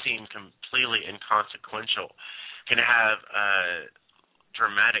may seem completely inconsequential can have a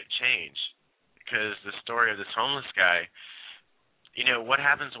dramatic change. Because the story of this homeless guy, what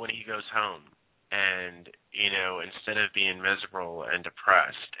happens when he goes home and, instead of being miserable and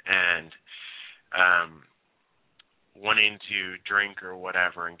depressed and wanting to drink or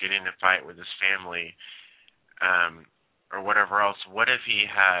whatever and getting in a fight with his family or whatever else, what if he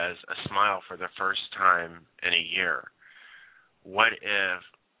has a smile for the first time in a year? What if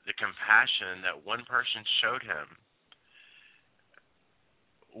the compassion that one person showed him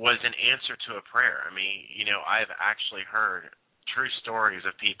was an answer to a prayer? I've actually heard true stories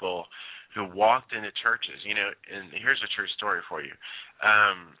of people who walked into churches, and here's a true story for you.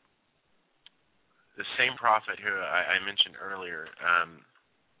 The same prophet who I mentioned earlier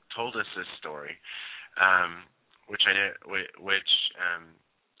told us this story, and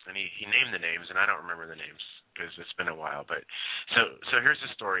he named the names, and I don't remember the names because it's been a while. But so here's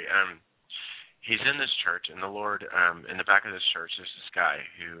the story. He's in this church, and the Lord, in the back of this church, there's this guy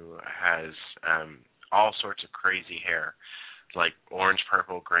who has all sorts of crazy hair, like orange,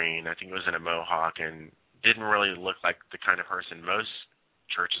 purple, green. I think it was in a mohawk, and didn't really look like the kind of person most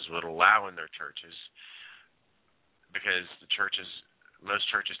churches would allow in their churches, because most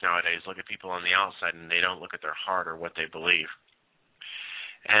churches nowadays look at people on the outside and they don't look at their heart or what they believe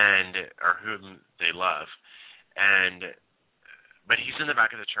or whom they love. But he's in the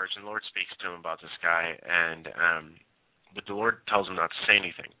back of the church, and the Lord speaks to him about this guy, but the Lord tells him not to say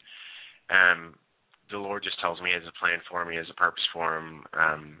anything. The Lord just tells him he has a plan for him, he has a purpose for him.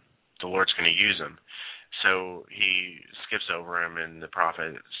 The Lord's going to use him. So he skips over him, and the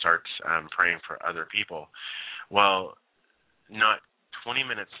prophet starts praying for other people. Well, not 20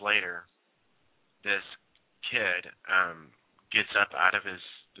 minutes later, this kid gets up out of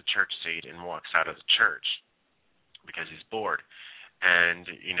the church seat and walks out of the church because he's bored. And,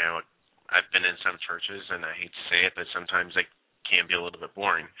 I've been in some churches, and I hate to say it, but sometimes they can be a little bit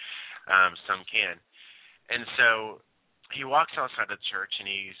boring. Some can. And so he walks outside of the church, and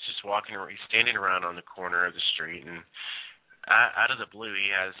he's just he's standing around on the corner of the street, and out of the blue,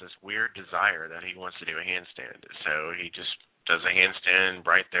 he has this weird desire that he wants to do a handstand. So he just does a handstand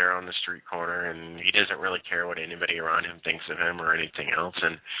right there on the street corner, and he doesn't really care what anybody around him thinks of him or anything else,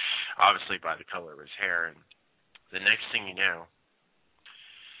 and obviously by the color of his hair. And the next thing you know,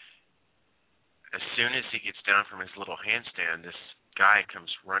 as soon as he gets down from his little handstand, this guy comes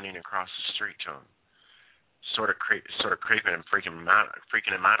running across the street to him, sort of creeping and freaking him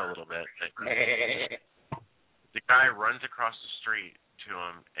out a little bit. The guy runs across the street to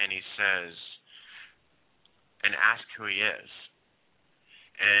him, and he says, and asks who he is.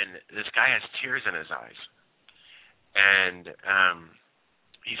 And this guy has tears in his eyes. And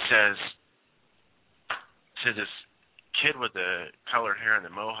he says to this kid with the colored hair and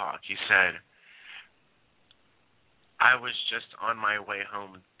the mohawk, he said, I was just on my way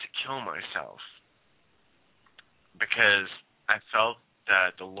home to kill myself because I felt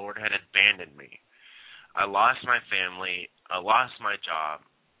that the Lord had abandoned me. I lost my family. I lost my job.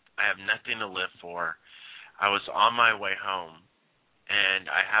 I have nothing to live for. I was on my way home, and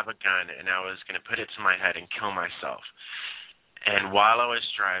I have a gun, and I was going to put it to my head and kill myself. And while I was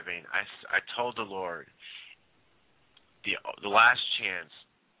driving, I told the Lord, the last chance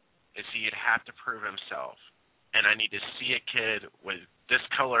is he'd have to prove himself, and I need to see a kid with this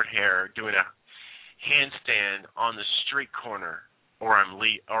colored hair doing a handstand on the street corner, or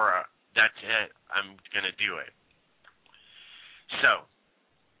that's it. I'm going to do it. So,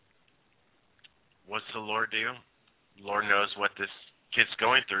 what's the Lord do? The Lord knows what this kid's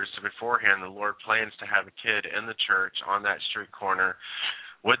going through, so beforehand the Lord plans to have a kid in the church on that street corner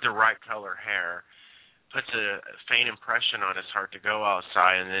with the right color hair, puts a faint impression on his heart to go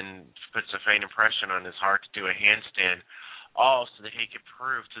outside, and then puts a faint impression on his heart to do a handstand all so that he could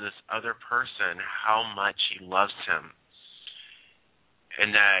prove to this other person how much he loves him,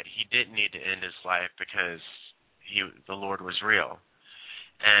 and that he didn't need to end his life because the Lord was real.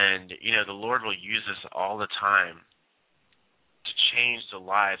 And, the Lord will use us all the time to change the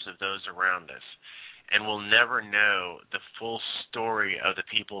lives of those around us. And we'll never know the full story of the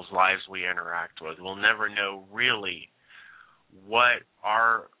people's lives we interact with. We'll never know really what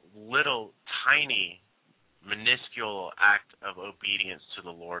our little tiny minuscule act of obedience to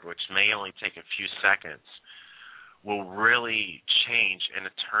the Lord, which may only take a few seconds, will really change an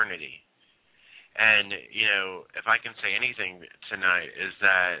eternity. And, if I can say anything tonight, is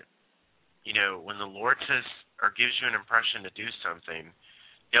that, when the Lord says or gives you an impression to do something,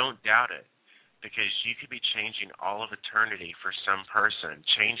 don't doubt it. Because you could be changing all of eternity for some person,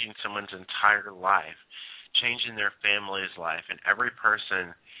 changing someone's entire life, changing their family's life, and every person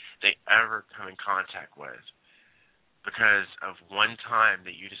they ever come in contact with because of one time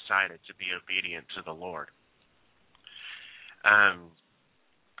that you decided to be obedient to the Lord.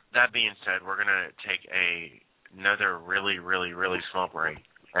 That being said, we're going to take another really, really, really small break,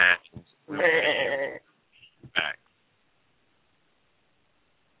 and we'll be back.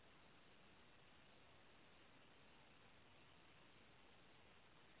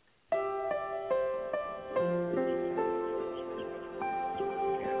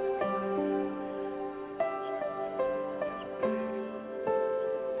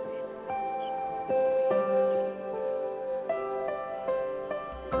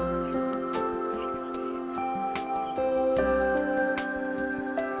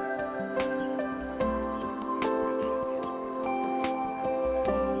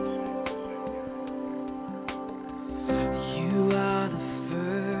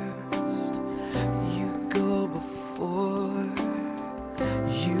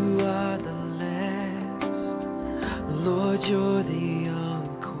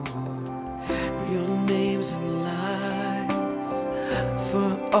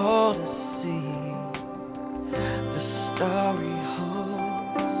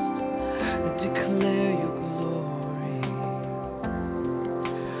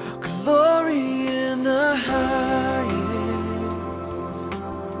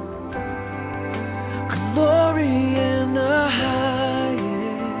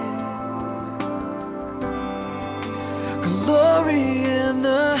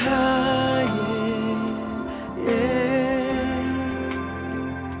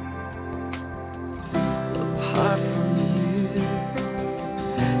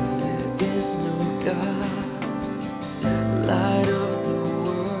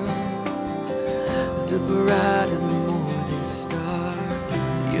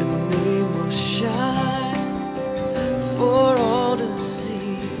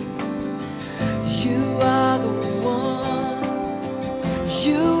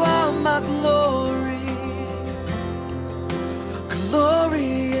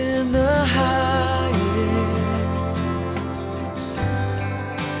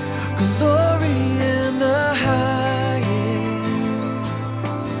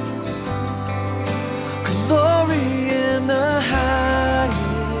 Glory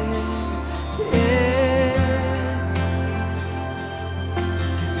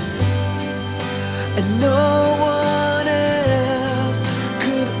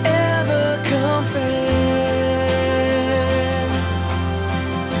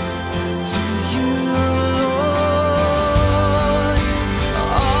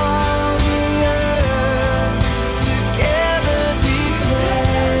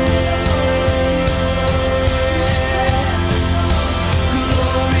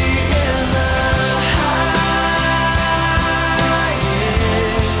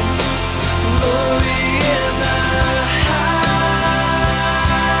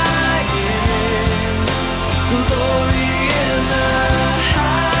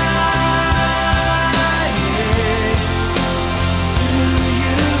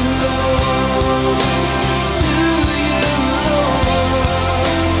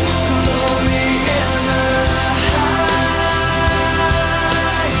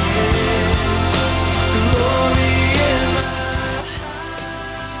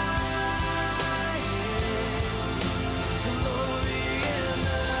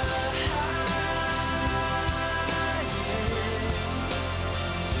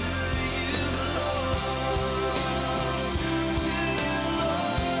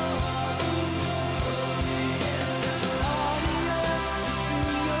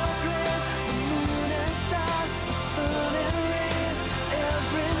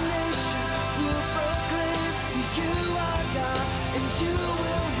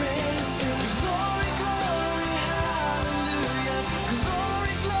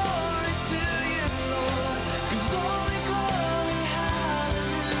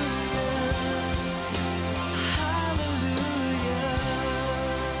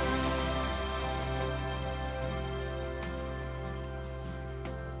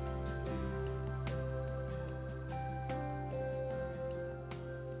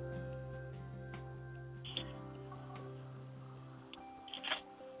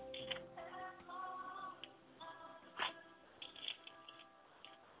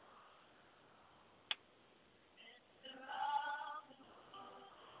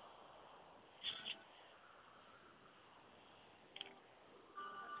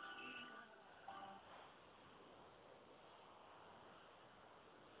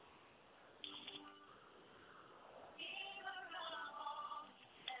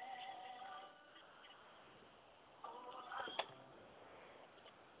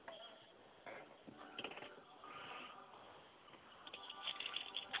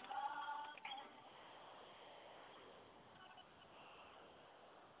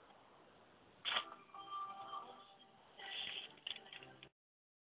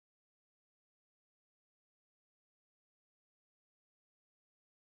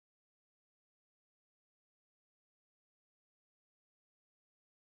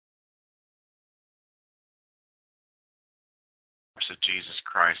of Jesus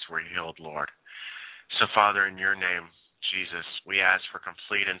Christ were healed, Lord. So, Father, in your name, Jesus, we ask for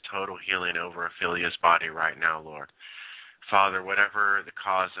complete and total healing over Ophelia's body right now, Lord. Father, whatever the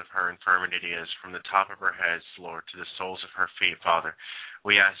cause of her infirmity is, from the top of her head, Lord, to the soles of her feet, Father,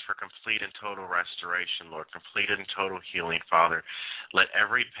 we ask for complete and total restoration, Lord, complete and total healing, Father. Let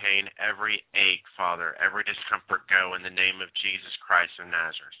every pain, every ache, Father, every discomfort go in the name of Jesus Christ of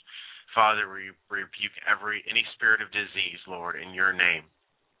Nazareth. Father, we rebuke any spirit of disease, Lord, in your name,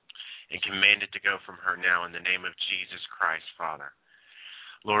 and command it to go from her now in the name of Jesus Christ, Father.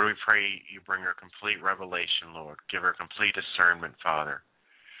 Lord, we pray you bring her complete revelation, Lord. Give her complete discernment, Father.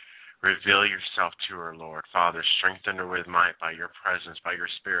 Reveal yourself to her, Lord. Father, strengthen her with might by your presence, by your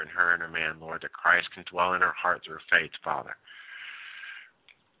spirit in her and her man, Lord, that Christ can dwell in her heart through faith, Father.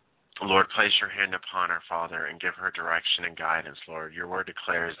 Lord, place your hand upon her, Father, and give her direction and guidance, Lord. Your word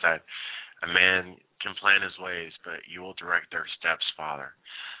declares that a man can plan his ways, but you will direct their steps, Father.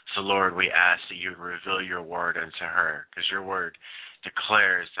 So, Lord, we ask that you reveal your word unto her, because your word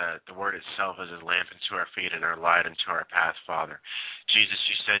declares that the word itself is a lamp unto our feet and our light unto our path, Father. Jesus,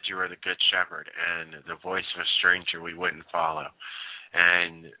 you said you are the good shepherd, and the voice of a stranger we wouldn't follow.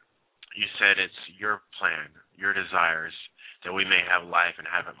 And you said it's your plan, your desires, that we may have life and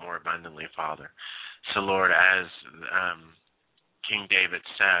have it more abundantly, Father. So, Lord, as King David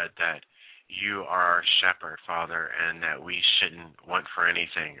said, that you are our shepherd, Father, and that we shouldn't want for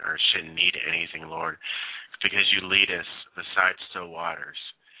anything or shouldn't need anything, Lord, because you lead us beside still waters.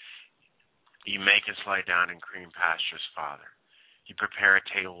 You make us lie down in green pastures, Father. You prepare a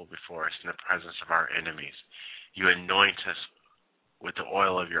table before us in the presence of our enemies. You anoint us with the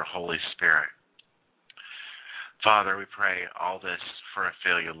oil of your Holy Spirit. Father, we pray all this for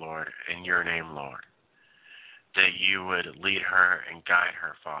Ophelia, Lord, in your name, Lord, that you would lead her and guide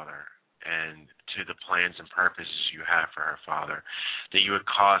her, Father, and to the plans and purposes you have for her, Father, that you would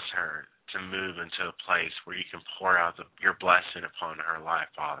cause her to move into a place where you can pour out your blessing upon her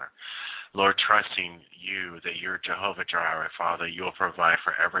life, Father. Lord, trusting you that you're Jehovah Jireh, Father, you will provide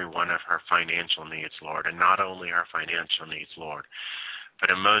for every one of her financial needs, Lord, and not only her financial needs, Lord, but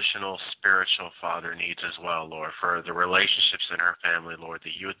emotional, spiritual, Father, needs as well, Lord, for the relationships in her family, Lord,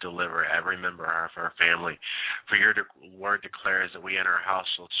 that you would deliver every member of her family. For your word declares that we in our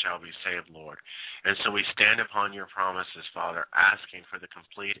household shall be saved, Lord. And so we stand upon your promises, Father, asking for the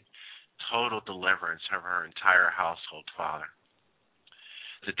complete, total deliverance of her entire household, Father,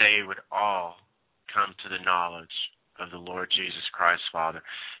 that they would all come to the knowledge of the Lord Jesus Christ, Father,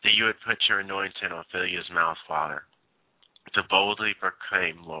 that you would put your anointing on Ophelia's mouth, Father, to boldly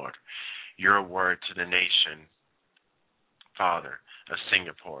proclaim, Lord, your word to the nation, Father, of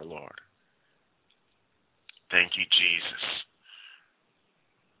Singapore, Lord. Thank you, Jesus.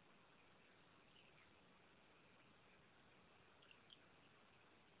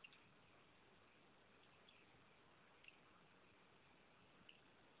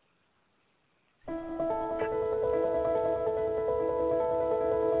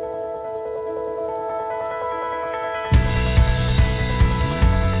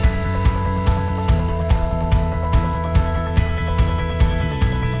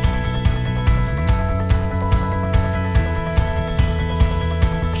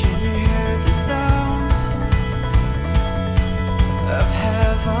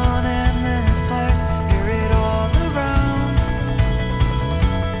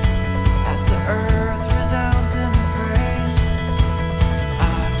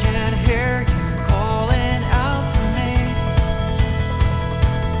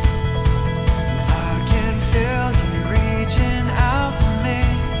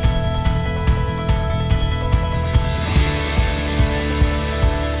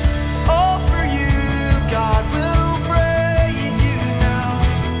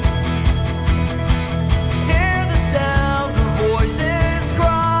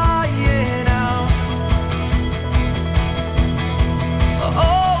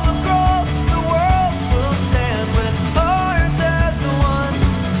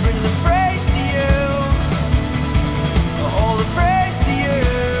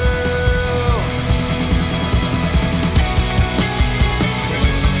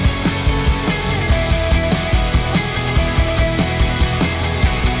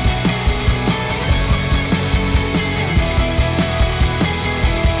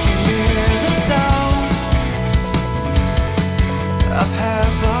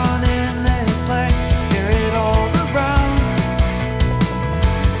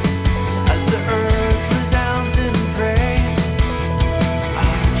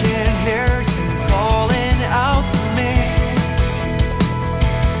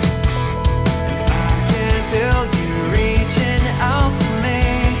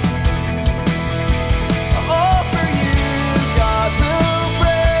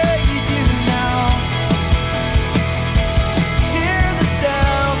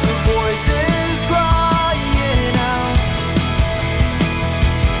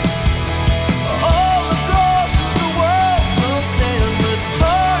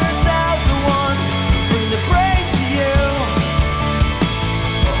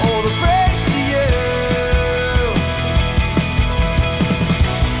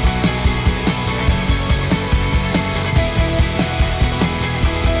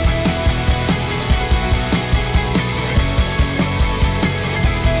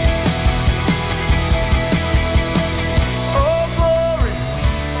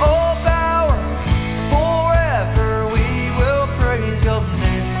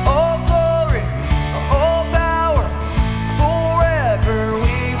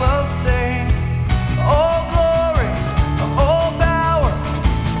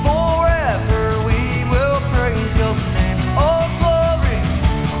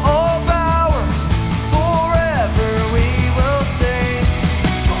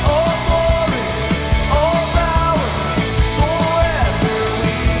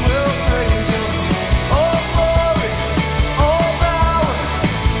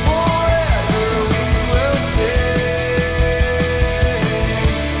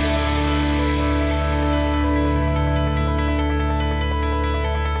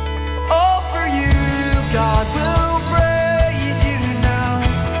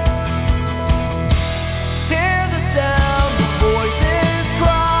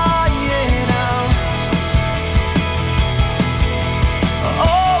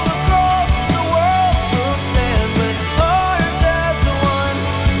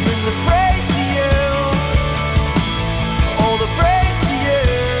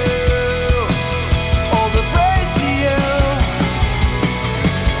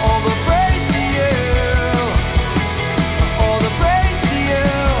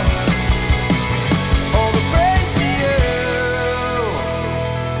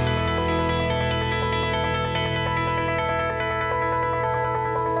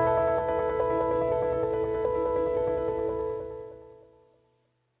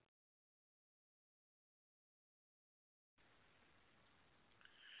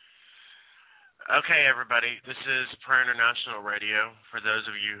 Okay, everybody, this is Prayer International Radio. For those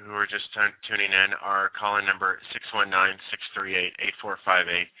of you who are just tuning in, our call-in number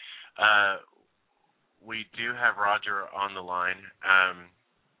 619-638-8458. We do have Roger on the line,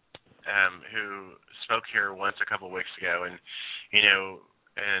 who spoke here once a couple of weeks ago, and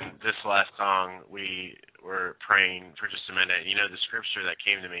and this last song we were praying for just a minute. The scripture that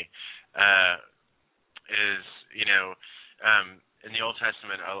came to me is in the Old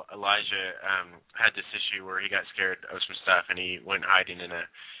Testament, Elijah had this issue where he got scared of some stuff, and he went hiding in a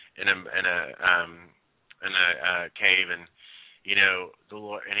cave, and the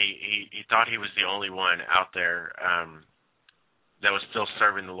Lord, and he thought he was the only one out there that was still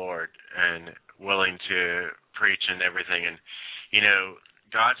serving the Lord and willing to preach and everything. And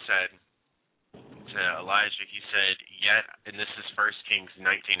God said to Elijah, He said, "Yet," and this is 1 Kings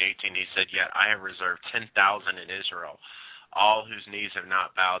 19:18. He said, "Yet I have reserved 10,000 in Israel, all whose knees have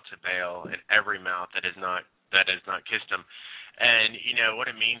not bowed to Baal, and every mouth that has not kissed him." And what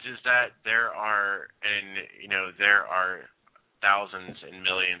it means is that there are thousands and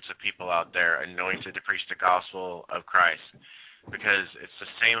millions of people out there anointed to preach the gospel of Christ, because it's the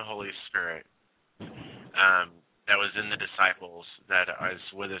same Holy Spirit that was in the disciples that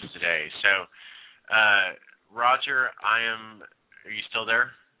is with us today. So, Roger, are you still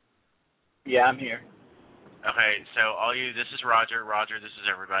there? Yeah, I'm here. Okay, so this is Roger. Roger, this is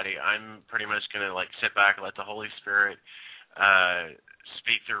everybody. I'm pretty much going to sit back and let the Holy Spirit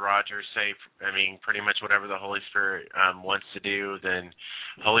speak through Roger, pretty much whatever the Holy Spirit wants to do. Then,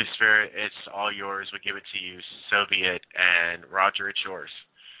 Holy Spirit, it's all yours. We give it to you. So be it. And Roger, it's yours.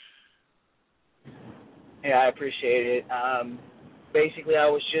 Yeah, I appreciate it. Basically, I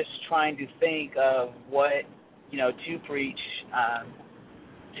was just trying to think of what, to preach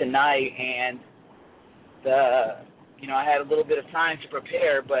tonight, and I had a little bit of time to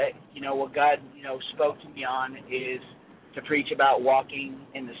prepare, but, what God, spoke to me on is to preach about walking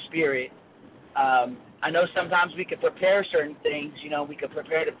in the Spirit. I know sometimes we could prepare certain things, we could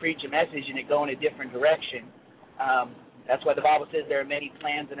prepare to preach a message and it go in a different direction. That's why the Bible says there are many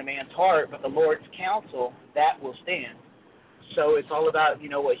plans in a man's heart, but the Lord's counsel, that will stand. So it's all about,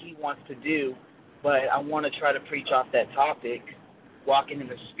 what He wants to do, but I want to try to preach off that topic, walking in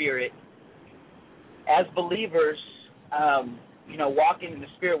the Spirit. As believers, walking in the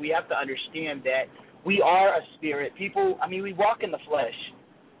Spirit, we have to understand that we are a spirit. We walk in the flesh,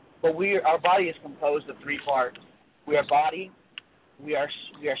 but our body is composed of three parts. We are body, we are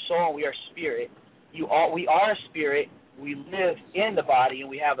soul, and we are spirit. We are a spirit. We live in the body, and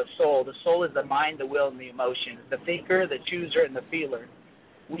we have a soul. The soul is the mind, the will, and the emotions, the thinker, the chooser, and the feeler.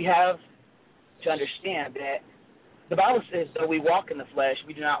 We have to understand that the Bible says that we walk in the flesh,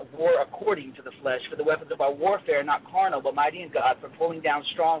 we do not war according to the flesh, for the weapons of our warfare are not carnal, but mighty in God, for pulling down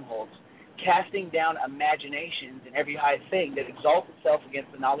strongholds, casting down imaginations and every high thing that exalts itself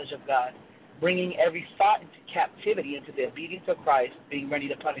against the knowledge of God, bringing every thought into captivity into the obedience of Christ, being ready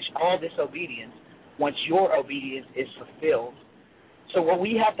to punish all disobedience once your obedience is fulfilled. So what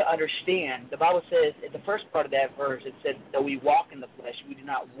we have to understand, the Bible says, in the first part of that verse, it said that we walk in the flesh, we do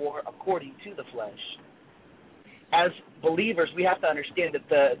not war according to the flesh. As believers, we have to understand that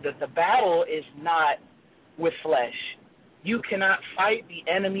the battle is not with flesh. You cannot fight the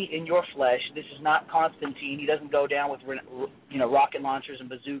enemy in your flesh. This is not Constantine. He doesn't go down with rocket launchers and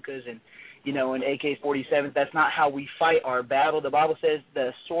bazookas and and AK-47s. That's not how we fight our battle. The Bible says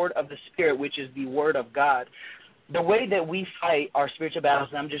the sword of the Spirit, which is the Word of God. The way that we fight our spiritual battles,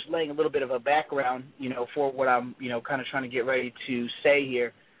 and I'm just laying a little bit of a background, for what I'm, kind of trying to get ready to say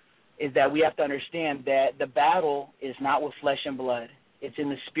here, is that we have to understand that the battle is not with flesh and blood. It's in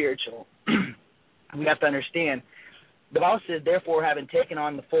the spiritual. We have to understand. The Bible says, therefore, having taken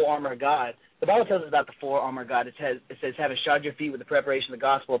on the full armor of God. The Bible tells us about the full armor of God. It says, having shod your feet with the preparation of the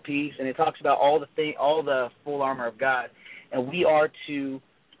gospel of peace, and it talks about all the full armor of God. And we are to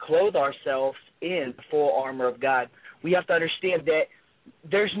clothe ourselves in the full armor of God. We have to understand that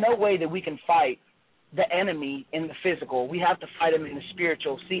there's no way that we can fight the enemy in the physical. We have to fight him in the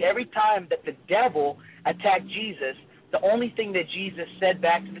spiritual. See, every time that the devil attacked Jesus, the only thing that Jesus said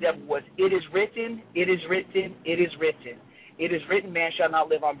back to the devil was, "It is written, it is written, it is written. It is written, man shall not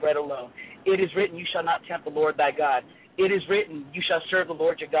live on bread alone. It is written, you shall not tempt the Lord thy God. It is written, you shall serve the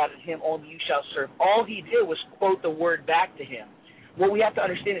Lord your God, and him only you shall serve." All he did was quote the word back to him. What we have to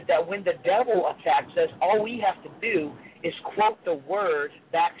understand is that when the devil attacks us, all we have to do is quote the word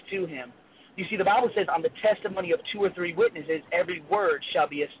back to him. You see, the Bible says, on the testimony of 2 or 3 witnesses, every word shall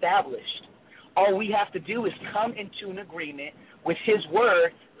be established. All we have to do is come into an agreement with his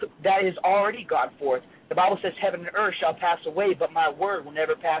word that has already gone forth. The Bible says, heaven and earth shall pass away, but my word will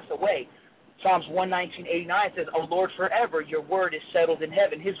never pass away. Psalms 119:89 says, O Lord, forever your word is settled in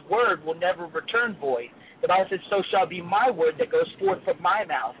heaven. His word will never return void. The Bible says, so shall be my word that goes forth from my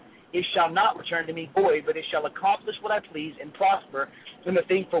mouth. It shall not return to me void, but it shall accomplish what I please and prosper in the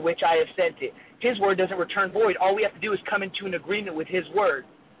thing for which I have sent it. His word doesn't return void. All we have to do is come into an agreement with his word.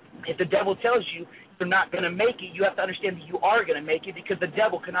 If the devil tells you you're not going to make it, you have to understand that you are going to make it, because the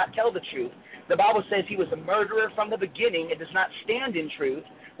devil cannot tell the truth. The Bible says he was a murderer from the beginning and does not stand in truth.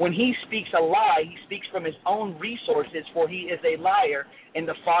 When he speaks a lie, he speaks from his own resources, for he is a liar and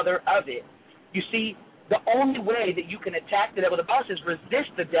the father of it. You see, the only way that you can attack the devil, the Bible says,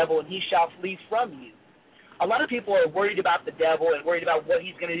 resist the devil and he shall flee from you. A lot of people are worried about the devil and worried about what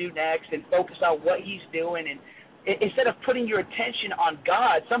he's going to do next and focus on what he's doing. And instead of putting your attention on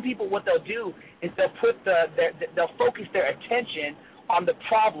God, some people, what they'll do is they'll focus their attention on the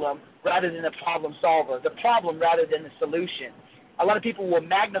problem rather than the problem solver, the problem rather than the solution. A lot of people will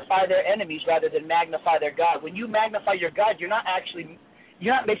magnify their enemies rather than magnify their God. When you magnify your God, you're not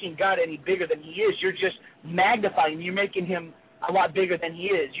making God any bigger than he is. You're just magnifying. You're making him a lot bigger than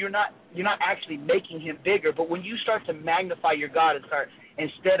he is. You're not actually making him bigger. But when you start to magnify your God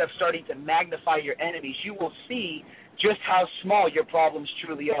instead of starting to magnify your enemies, you will see just how small your problems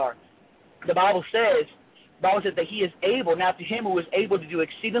truly are. The Bible says that he is able, now to him who is able to do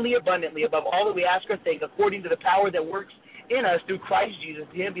exceedingly abundantly above all that we ask or think, according to the power that works in us through Christ Jesus.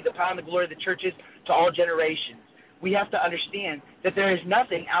 To him be the power and the glory of the churches to all generations. We have to understand that there is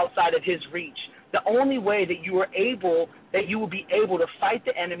nothing outside of his reach. The only way that you will be able to fight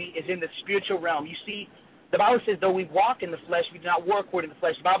the enemy is in the spiritual realm. You see, the Bible says, though we walk in the flesh, we do not war according to the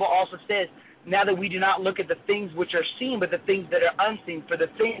flesh. The Bible also says, now that we do not look at the things which are seen, but the things that are unseen. For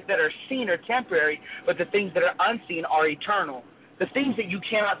the things that are seen are temporary, but the things that are unseen are eternal. The things that you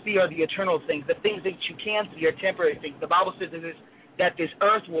cannot see are the eternal things. The things that you can see are temporary things. The Bible says that this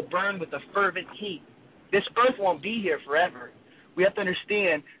earth will burn with a fervent heat. This earth won't be here forever. We have to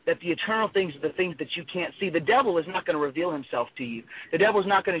understand that the eternal things are the things that you can't see. The devil is not going to reveal himself to you. The devil is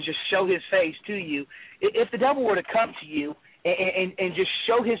not going to just show his face to you. If the devil were to come to you and just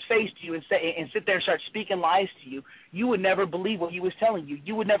show his face to you and sit there and start speaking lies to you, you would never believe what he was telling you.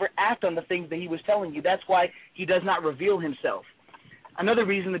 You would never act on the things that he was telling you. That's why he does not reveal himself. Another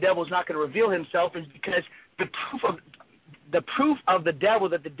reason the devil is not going to reveal himself is because the proof of the devil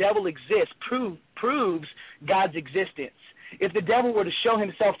that the devil exists proves God's existence. If the devil were to show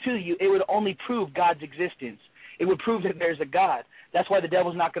himself to you, it would only prove God's existence. It would prove that there's a God. That's why the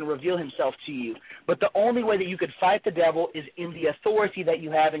devil's not going to reveal himself to you. But the only way that you could fight the devil is in the authority that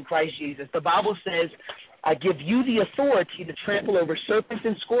you have in Christ Jesus. The Bible says, I give you the authority to trample over serpents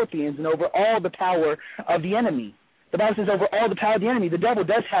and scorpions and over all the power of the enemy. The Bible says over all the power of the enemy. The devil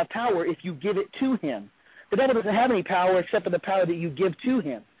does have power if you give it to him. The devil doesn't have any power except for the power that you give to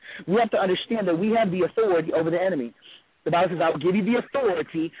him. We have to understand that we have the authority over the enemy. The Bible says, I will give you the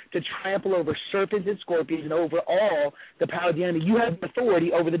authority to trample over serpents and scorpions and over all the power of the enemy. You have the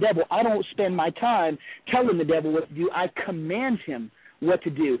authority over the devil. I don't spend my time telling the devil what to do. I command him what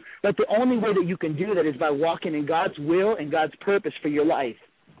to do. But the only way that you can do that is by walking in God's will and God's purpose for your life.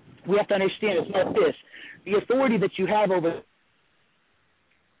 We have to understand it's not this. The authority that you have over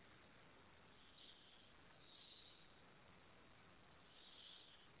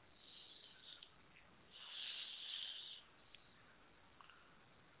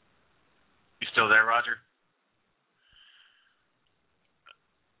Still there, Roger?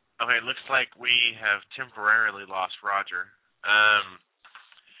 Okay, it looks like we have temporarily lost Roger.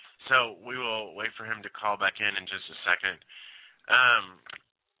 So we will wait for him to call back in just a second.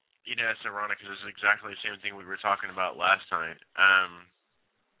 It's ironic because it's exactly the same thing we were talking about last night.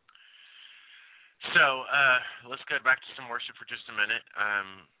 So let's go back to some worship for just a minute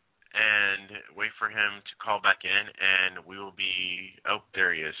and wait for him to call back in, and we will be... Oh,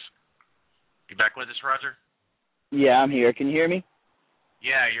 there he is. You back with us, Roger? Yeah, I'm here. Can you hear me?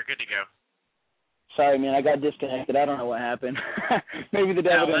 Yeah, you're good to go. Sorry, man, I got disconnected. I don't know what happened. Maybe the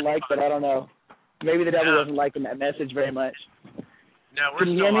devil didn't like that. I don't know. Maybe the devil wasn't liking that message very much. No, we're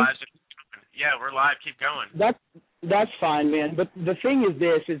still live. Yeah, we're live. Keep going. That's fine, man. But the thing is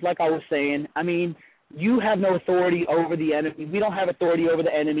this, is like I was saying, I mean, you have no authority over the enemy. We don't have authority over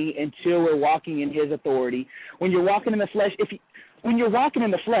the enemy until we're walking in his authority. When you're walking in the flesh, when you're walking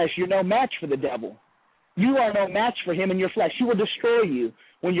in the flesh, you're no match for the devil. You are no match for him in your flesh. He will destroy you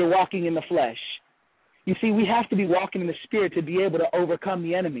when you're walking in the flesh. You see, we have to be walking in the Spirit to be able to overcome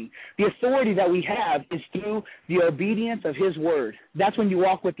the enemy. The authority that we have is through the obedience of his word. That's when you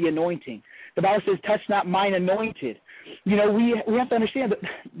walk with the anointing. The Bible says, touch not mine anointed. You know, we have to understand that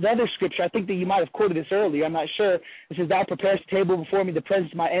the other scripture, I think that you might have quoted this earlier, I'm not sure. It says, thou preparest a table before me in the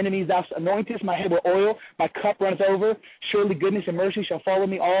presence of my enemies. Thou anointest my head with oil. My cup runneth over. Surely goodness and mercy shall follow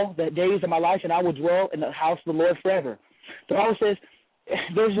me all the days of my life, and I will dwell in the house of the Lord forever. The Bible says,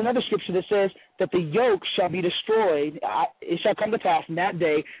 there's another scripture that says that the yoke shall be destroyed. It shall come to pass in that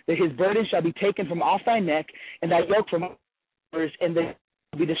day that his burden shall be taken from off thy neck, and thy yoke from others, and they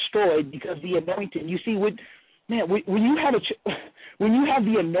will be destroyed because the anointing. You see, when you have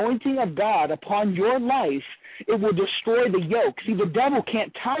the anointing of God upon your life, it will destroy the yoke. See, the devil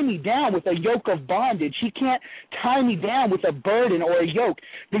can't tie me down with a yoke of bondage. He can't tie me down with a burden or a yoke.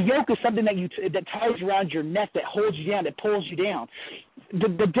 The yoke is something that ties around your neck, that holds you down, that pulls you down.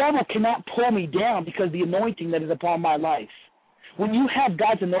 The devil cannot pull me down because of the anointing that is upon my life. When you have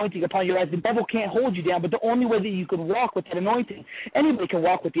God's anointing upon your life, the devil can't hold you down, but the only way that you can walk with that anointing, anybody can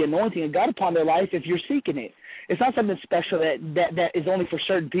walk with the anointing of God upon their life if you're seeking it. It's not something special that is only for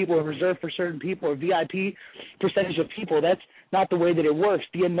certain people or reserved for certain people or VIP percentage of people. That's not the way that it works.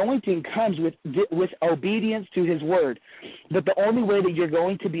 The anointing comes with obedience to his word. But the only way that you're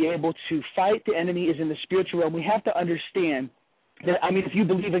going to be able to fight the enemy is in the spiritual realm. We have to understand that, if you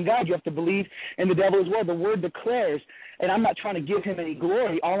believe in God, you have to believe in the devil as well. The word declares, and I'm not trying to give him any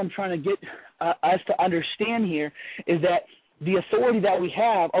glory. All I'm trying to get us to understand here is that the authority that we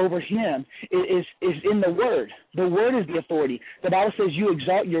have over him is in the word. The word is the authority. The Bible says you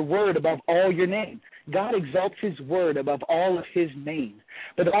exalt your word above all your name. God exalts his word above all of his name.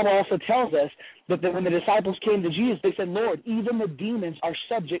 But the Bible also tells us that when the disciples came to Jesus, they said, Lord, even the demons are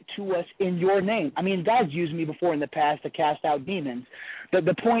subject to us in your name. God's used me before in the past to cast out demons.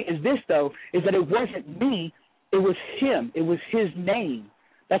 The point is this, though, is that it wasn't me, it was him. It was his name.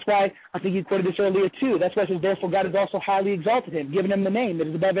 That's why I think you quoted this earlier too. That's why it says, therefore God has also highly exalted him, given him the name that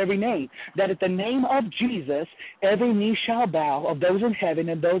is above every name, that at the name of Jesus every knee shall bow, of those in heaven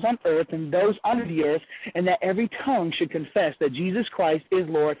and those on earth and those under the earth, and that every tongue should confess that Jesus Christ is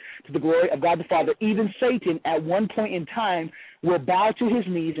Lord, to the glory of God the Father. Even Satan at one point in time will bow to his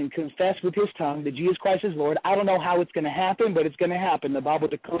knees and confess with his tongue that Jesus Christ is Lord. I don't know how it's going to happen, but it's going to happen. The Bible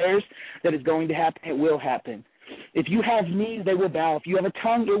declares that it's going to happen. It will happen. If you have knees, they will bow. If you have a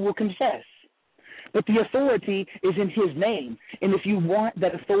tongue, it will confess. But the authority is in his name. And if you want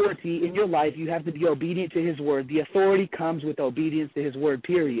that authority in your life, you have to be obedient to his word. The authority comes with obedience to his word,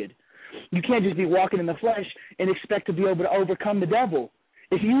 period. You can't just be walking in the flesh and expect to be able to overcome the devil.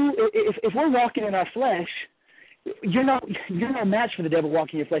 If we're walking in our flesh, you're no match for the devil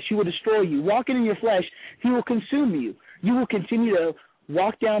walking in your flesh. He will destroy you. Walking in your flesh, he will consume you. You will continue to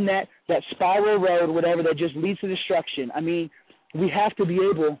walk down that spiral road or whatever that just leads to destruction. We have to be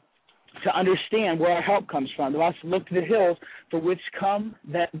able to understand where our help comes from. We have to look to the hills for which come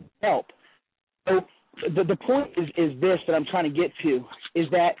that help. So the point is this that I'm trying to get to, is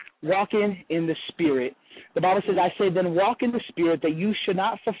that walking in the Spirit. The Bible says, I say then walk in the Spirit, that you should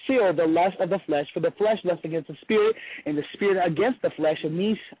not fulfill the lust of the flesh, for the flesh lusts against the Spirit, and the Spirit against the flesh, and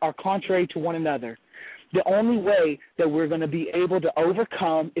these are contrary to one another. The only way that we're going to be able to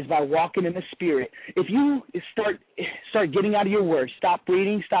overcome is by walking in the Spirit. If you start getting out of your word, stop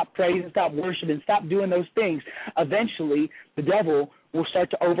reading, stop praising, stop worshiping, stop doing those things, eventually the devil will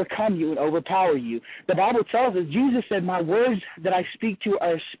start to overcome you and overpower you. The Bible tells us, Jesus said, my words that I speak to you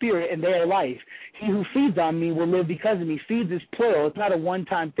are spirit and they are life. He who feeds on me will live because of me. Feeds is plural. It's not a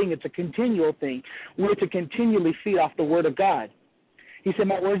one-time thing. It's a continual thing. We're to continually feed off the word of God. He said,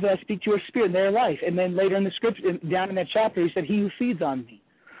 my words that I speak to you are spirit and they are life. And then later in the scripture, down in that chapter, he said, he who feeds on me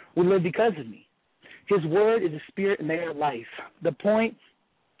will live because of me. His word is a spirit and they are life. The point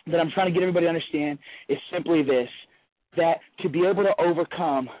that I'm trying to get everybody to understand is simply this, that to be able to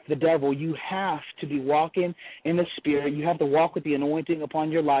overcome the devil, you have to be walking in the Spirit. You have to walk with the anointing upon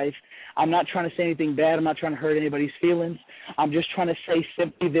your life. I'm not trying to say anything bad. I'm not trying to hurt anybody's feelings. I'm just trying to say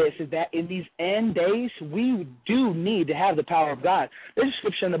simply this, is that in these end days, we do need to have the power of God. There's a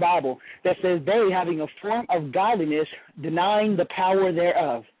scripture in the Bible that says they, having a form of godliness, denying the power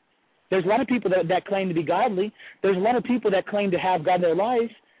thereof. There's a lot of people that claim to be godly. There's a lot of people that claim to have God in their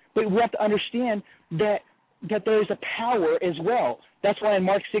lives, but we have to understand that there is a power as well. That's why in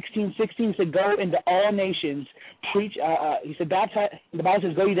Mark 16:16 he said, go into all nations, preach, he said, baptize, the Bible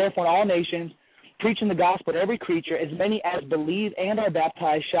says, go ye therefore in all nations, preaching the gospel to every creature, as many as believe and are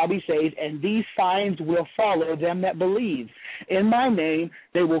baptized shall be saved, and these signs will follow them that believe. In my name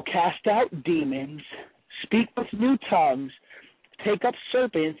they will cast out demons, speak with new tongues, take up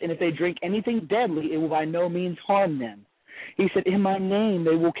serpents, and if they drink anything deadly, it will by no means harm them. He said, in my name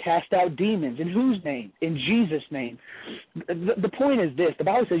they will cast out demons. In whose name? In Jesus' name. The point is this. The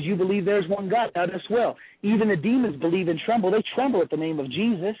Bible says you believe there's one God. Now does well. Even the demons believe and tremble. They tremble at the name of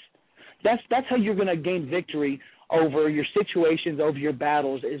Jesus. That's how you're going to gain victory over your situations, over your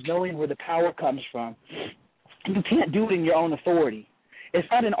battles, is knowing where the power comes from. And you can't do it in your own authority. It's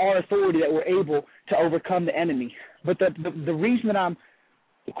not in our authority that we're able to overcome the enemy. But the reason that I'm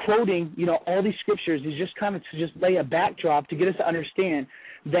quoting, all these scriptures is just kind of to just lay a backdrop to get us to understand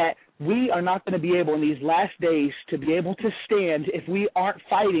that we are not going to be able in these last days to be able to stand if we aren't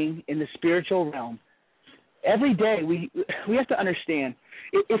fighting in the spiritual realm. Every day we have to understand,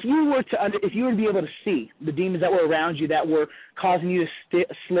 if you were to be able to see the demons that were around you that were causing you to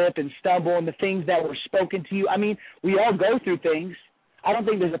slip and stumble and the things that were spoken to you, I mean, we all go through things. I don't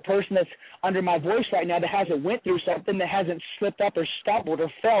think there's a person that's under my voice right now that hasn't went through something, that hasn't slipped up or stumbled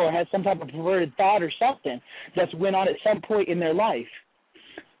or fell or had some type of perverted thought or something that's went on at some point in their life.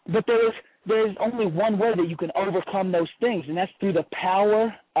 But there's only one way that you can overcome those things, and that's through the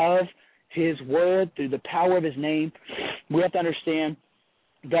power of His Word, through the power of His name. We have to understand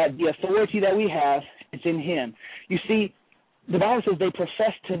that the authority that we have is in Him. You see, the Bible says they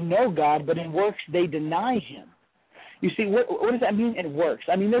profess to know God, but in works they deny Him. You see, what does that mean in works?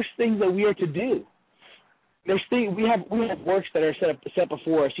 I mean, there's things that we are to do. We have works that are set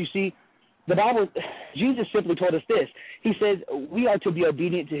before us. You see, the Bible, Jesus simply told us this. He says we are to be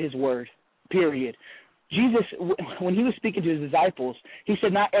obedient to His word, period. Jesus, when He was speaking to His disciples, He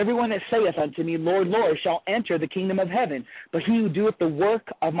said, not everyone that saith unto me, Lord, Lord, shall enter the kingdom of heaven, but he who doeth the work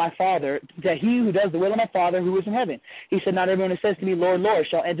of my Father, that he who does the will of my Father who is in heaven. He said, not everyone that says to me, Lord, Lord,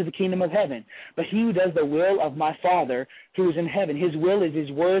 shall enter the kingdom of heaven, but he who does the will of my Father who is in heaven. His will is His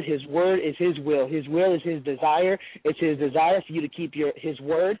word. His word is His will. His will is His desire. It's His desire for you to keep His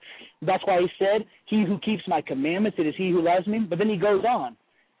word. That's why He said, he who keeps my commandments, it is he who loves me. But then He goes on.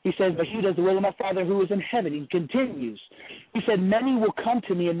 He says, but he who does the will of my Father who is in heaven. He continues. He said, many will come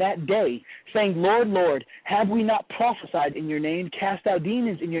to me in that day, saying, Lord, Lord, have we not prophesied in your name, cast out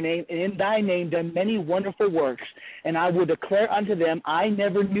demons in your name, and in thy name done many wonderful works? And I will declare unto them, I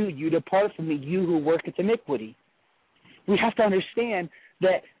never knew you. Depart from me, you who worketh iniquity. We have to understand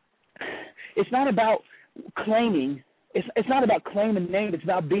that it's not about claiming. It's not about claiming the name. It's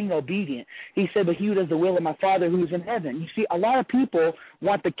about being obedient. He said, but he who does the will of my Father who is in heaven. You see, a lot of people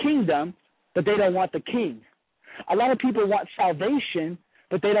want the kingdom, but they don't want the king. A lot of people want salvation,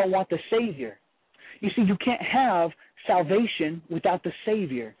 but they don't want the Savior. You see, you can't have salvation without the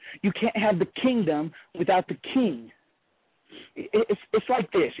Savior. You can't have the kingdom without the king. It's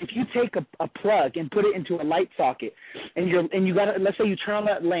like this. If you take a plug and put it into a light socket, and you got let's say you turn on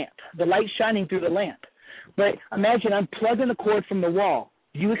that lamp, the light's shining through the lamp. But imagine I'm plugging the cord from the wall.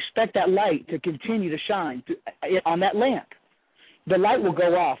 You expect that light to continue to shine on that lamp. The light will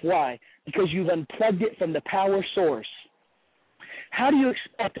go off. Why? Because you've unplugged it from the power source. How do you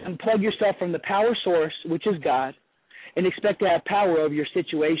expect to unplug yourself from the power source, which is God, and expect to have power over your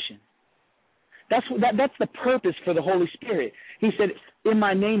situation? That's the purpose for the Holy Spirit. He said, in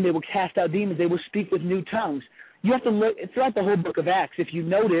my name they will cast out demons. They will speak with new tongues. You have to look throughout the whole book of Acts. If you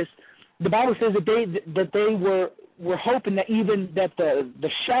notice, the Bible says that they were hoping that even that the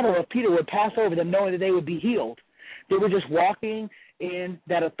shadow of Peter would pass over them, knowing that they would be healed. They were just walking in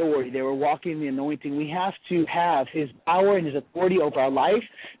that authority. They were walking in the anointing. We have to have His power and His authority over our life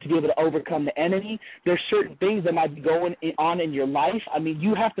to be able to overcome the enemy. There's certain things that might be going on in your life. I mean,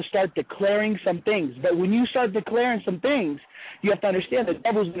 you have to start declaring some things. But when you start declaring some things, you have to understand the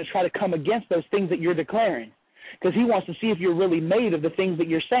devil's going to try to come against those things that you're declaring, because he wants to see if you're really made of the things that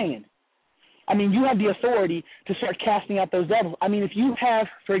you're saying. I mean, you have the authority to start casting out those devils. I mean, if you have,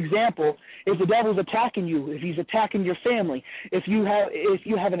 for example, if the devil's attacking you, if he's attacking your family, if you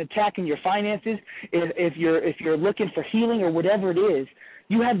have an attack in your finances, if you're looking for healing or whatever it is,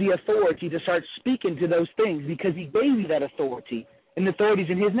 you have the authority to start speaking to those things, because He gave you that authority, and the authority is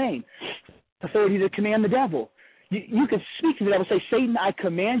in His name. Authority to command the devil. You can speak to the devil, say, Satan, I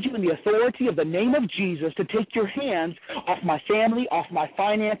command you in the authority of the name of Jesus to take your hands off my family, off my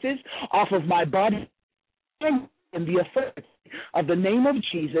finances, off of my body, and the authority of the name of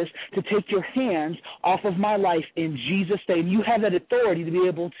Jesus to take your hands off of my life in Jesus' name. You have that authority to be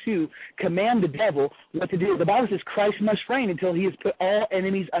able to command the devil what to do. The Bible says Christ must reign until He has put all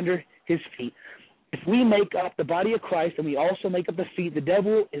enemies under His feet. If we make up the body of Christ and we also make up the feet, the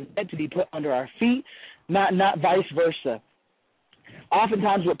devil is meant to be put under our feet, not vice versa.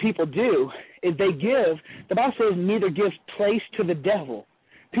 Oftentimes what people do is the Bible says, neither give place to the devil.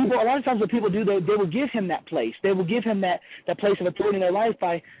 A lot of times what people do, they will give him that place. They will give him that place of authority in their life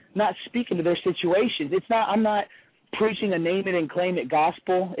by not speaking to their situations. I'm not preaching a name it and claim it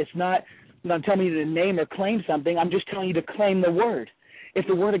gospel. It's not, I'm telling you to name or claim something. I'm just telling you to claim the word. If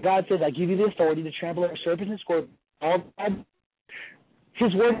the word of God says, I give you the authority to trample over serpents and scorpions,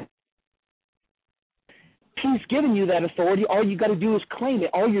 his word, he's given you that authority. All you got to do is claim it.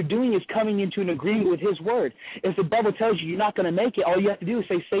 All you're doing is coming into an agreement with his word. If the devil tells you you're not going to make it, all you have to do is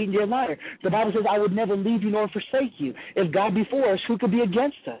say, Satan, you're a liar. The Bible says, I would never leave you nor forsake you. If God be for us, who could be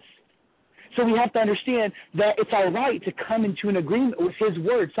against us? So we have to understand that it's all right to come into an agreement with his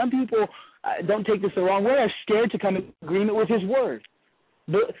word. Some people, don't take this the wrong way, are scared to come into agreement with his word,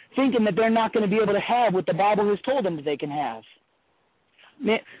 thinking that they're not going to be able to have what the Bible has told them that they can have.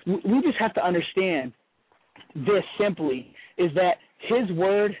 Man, we just have to understand this simply, is that his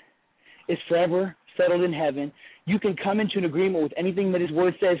word is forever settled in heaven. You can come into an agreement with anything that his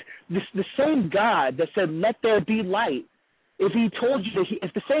word says. The same God that said, let there be light, if he told you that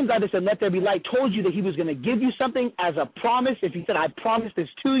if the same God that said, let there be light, told you that he was going to give you something as a promise, if he said, I promise this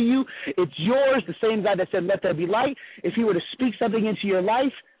to you, it's yours, the same God that said, let there be light, if he were to speak something into your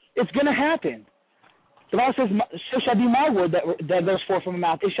life, it's going to happen. The Bible says, so shall be my word that goes forth from my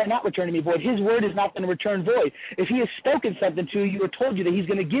mouth. It shall not return to me void. His word is not going to return void. If he has spoken something to you or told you that he's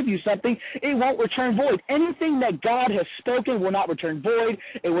going to give you something, it won't return void. Anything that God has spoken will not return void.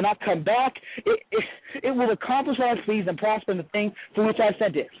 It will not come back. It will accomplish what I please and prosper in the thing for which I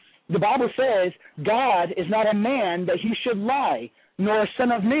sent it. The Bible says God is not a man that he should lie, nor a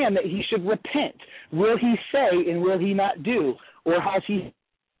son of man that he should repent. Will he say and will he not do? Or has he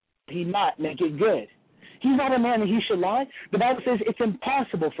not make it good? He's not a man that he should lie. The Bible says it's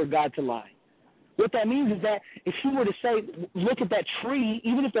impossible for God to lie. What that means is that if he were to say, look at that tree,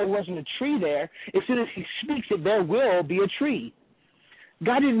 even if there wasn't a tree there, as soon as he speaks it, there will be a tree.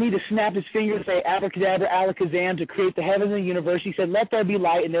 God didn't need to snap his finger and say, abracadabra, alakazam, to create the heavens and the universe. He said, let there be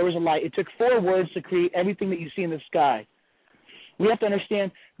light, and there was a light. It took 4 words to create everything that you see in the sky. We have to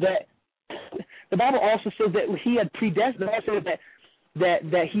understand that the Bible also says that he had predestined. The Bible says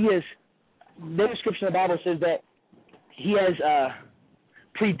that he is. The description of the Bible says that he has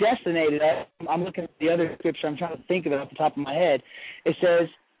predestinated us. I'm looking at the other scripture. I'm trying to think of it off the top of my head. It says,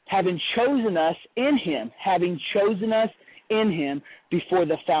 having chosen us in him before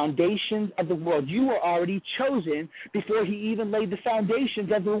the foundations of the world. You were already chosen before he even laid the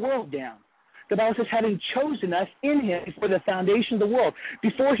foundations of the world down. The Bible says, having chosen us in him before the foundation of the world.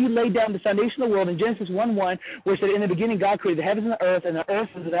 Before he laid down the foundation of the world, in Genesis 1:1, where it said, in the beginning God created the heavens and the earth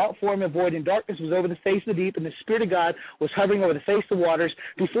was without form and void, and darkness was over the face of the deep, and the Spirit of God was hovering over the face of the waters.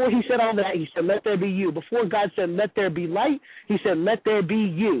 Before he said all that, he said, let there be you. Before God said, let there be light, he said, let there be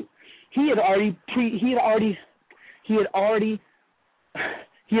you. He had already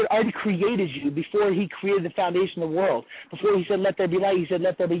created you before he created the foundation of the world. Before he said, let there be light, he said,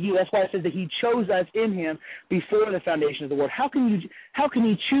 let there be you. That's why it says that he chose us in him before the foundation of the world. How can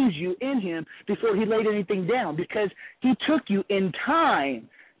he choose you in him before he laid anything down? Because he took you in time.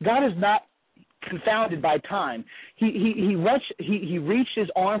 God is not confounded by time. He reached his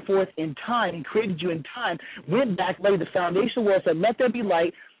arm forth in time. He created you in time, went back, laid the foundation of the world, said, let there be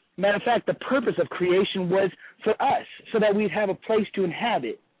light. Matter of fact, the purpose of creation was for us, so that we'd have a place to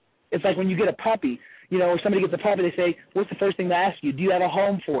inhabit. It's like when you get a puppy, or somebody gets a puppy, they say, what's the first thing they ask you? Do you have a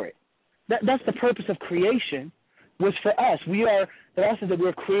home for it? That's the purpose of creation, was for us. The Bible says that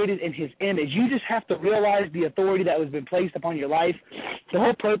we're created in his image. You just have to realize the authority that has been placed upon your life. The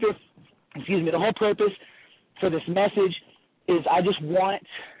whole purpose for this message is I just want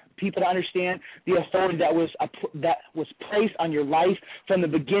people to understand the authority that was placed on your life from the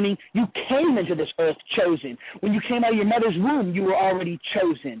beginning. You came into this earth chosen. When you came out of your mother's womb, you were already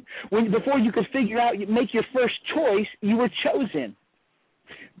chosen. Before you could make your first choice, you were chosen.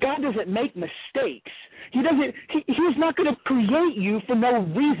 God doesn't make mistakes. He's not going to create you for no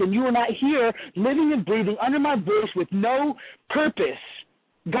reason. You are not here living and breathing under my voice with no purpose.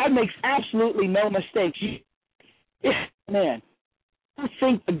 God makes absolutely no mistakes. Man. I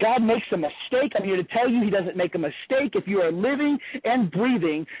think that God makes a mistake. I'm here to tell you he doesn't make a mistake. If you are living and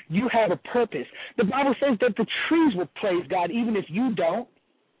breathing, you have a purpose. The Bible says that the trees will praise God even if you don't.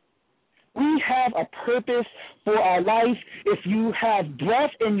 We have a purpose for our life. If you have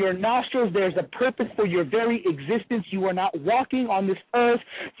breath in your nostrils, there's a purpose for your very existence. You are not walking on this earth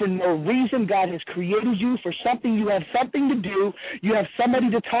for no reason. God has created you for something. You have something to do. You have somebody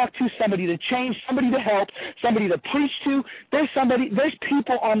to talk to, somebody to change, somebody to help, somebody to preach to. There's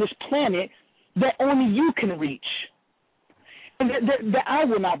people on this planet that only you can reach. That I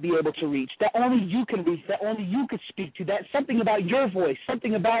will not be able to reach, that only you can reach, that only you could speak to, that something about your voice,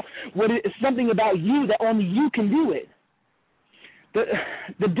 something about you, that only you can do it.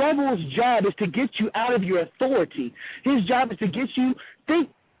 The devil's job is to get you out of your authority. His job is to get you think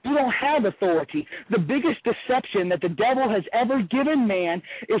you don't have authority. The biggest deception that the devil has ever given man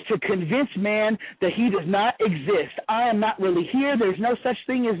is to convince man that he does not exist. I am not really here. There's no such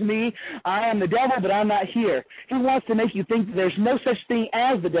thing as me. I am the devil, but I'm not here. He wants to make you think that there's no such thing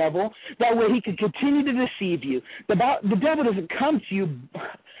as the devil. That way he can continue to deceive you. The devil doesn't come to you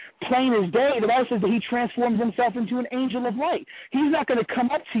plain as day. The Bible says that he transforms himself into an angel of light. He's not going to come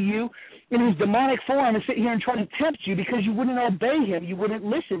up to you in his demonic form and sit here and try to tempt you because you wouldn't obey him. You wouldn't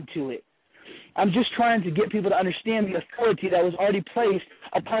listen to it. I'm just trying to get people to understand the authority that was already placed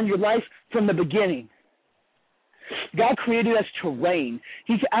upon your life from the beginning. God created us to reign.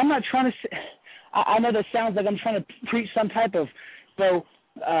 I'm not trying to I know that sounds like I'm trying to preach some type of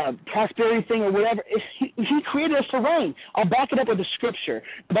prosperity thing or whatever. He created us to reign. I'll back it up with the scripture.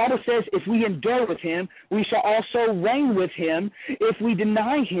 The Bible says if we endure with him, we shall also reign with him. If we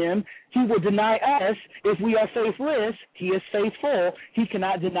deny him, he will deny us. If we are faithless, he is faithful. He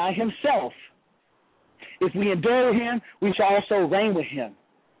cannot deny himself. If we endure with him, we shall also reign with him.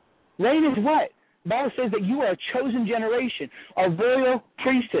 Reign is what? The Bible says that you are a chosen generation, a royal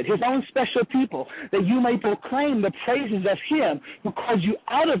priesthood, his own special people, that you may proclaim the praises of him who called you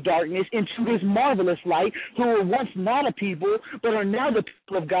out of darkness into his marvelous light, who were once not a people, but are now the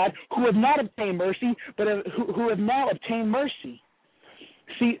people of God, who have not obtained mercy, but who have now obtained mercy.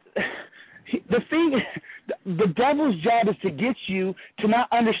 See, the devil's job is to get you to not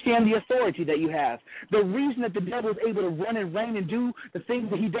understand the authority that you have. The reason that the devil is able to run and reign and do the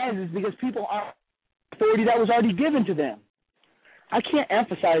things that he does is because people are authority that was already given to them. I can't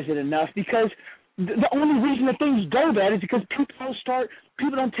emphasize it enough because the only reason that things go bad is because people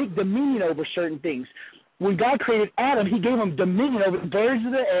don't take dominion over certain things. When God created Adam, he gave him dominion over the birds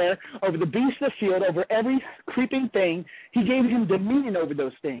of the air, over the beasts of the field, over every creeping thing. He gave him dominion over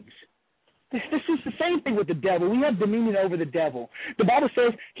those things. This is the same thing with the devil. We have dominion over the devil. The Bible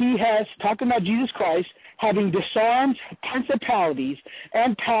says he has, talking about Jesus Christ, having disarmed principalities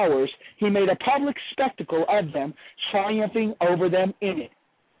and powers, he made a public spectacle of them, triumphing over them in it.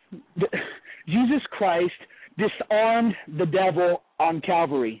 Jesus Christ disarmed the devil on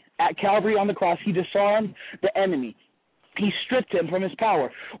Calvary. At Calvary on the cross, he disarmed the enemy. He stripped him from his power.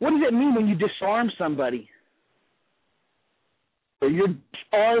 What does it mean when you disarm somebody? You're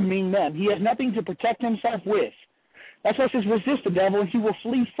disarming them. He has nothing to protect himself with. That's why it says resist the devil and he will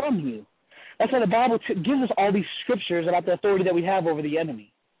flee from you. That's why the Bible gives us all these scriptures about the authority that we have over the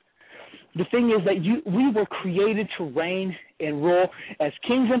enemy. The thing is that we were created to reign and rule as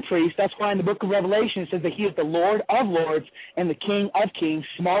kings and priests. That's why in the book of Revelation it says that he is the Lord of lords and the King of kings,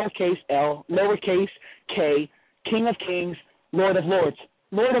 smallercase L, lowercase k, King of kings, Lord of lords.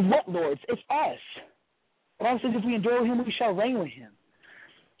 Lord of what lords? It's us. The Bible says if we endure him, we shall reign with him.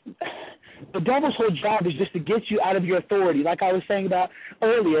 The devil's whole job is just to get you out of your authority, like I was saying about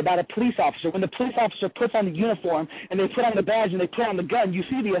earlier about a police officer. When the police officer puts on the uniform and they put on the badge and they put on the gun, you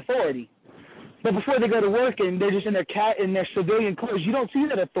see the authority. But before they go to work and they're just in their civilian clothes, you don't see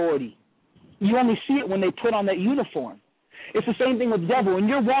that authority. You only see it when they put on that uniform. It's the same thing with the devil. When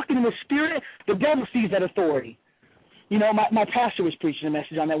you're walking in the Spirit, the devil sees that authority. You know, my pastor was preaching a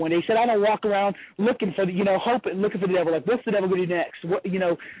message on that one day. He said, I don't walk around looking for looking for the devil. Like, what's the devil going to do next?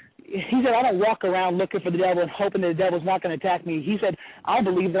 He said, I don't walk around looking for the devil and hoping that the devil's not going to attack me. He said, I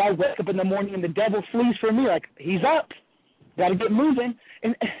believe that I wake up in the morning and the devil flees from me. Like, he's up. Got to get moving.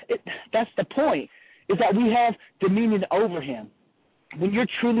 And that's the point, is that we have dominion over him. When you're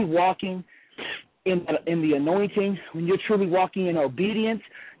truly walking in the anointing, when you're truly walking in obedience,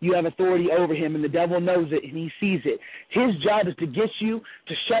 you have authority over him, and the devil knows it, and he sees it. His job is to get you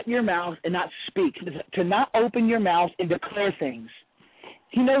to shut your mouth and not speak, to not open your mouth and declare things.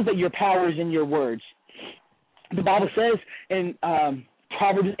 He knows that your power is in your words. The Bible says in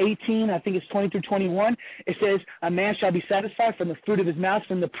Proverbs 18, I think it's 20 through 21, it says, a man shall be satisfied from the fruit of his mouth,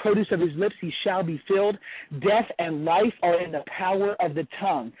 from the produce of his lips he shall be filled. Death and life are in the power of the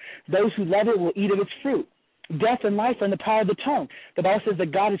tongue. Those who love it will eat of its fruit. Death and life are in the power of the tongue. The Bible says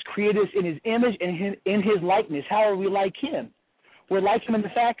that God has created us in his image and in his likeness. How are we like him? We're like him in the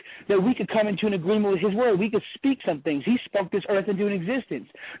fact that we could come into an agreement with his word. We could speak some things. He spoke this earth into an existence.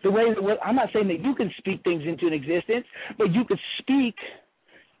 The way that I'm not saying that you can speak things into an existence, but you could speak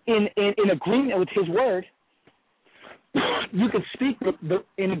in agreement with his word. You could speak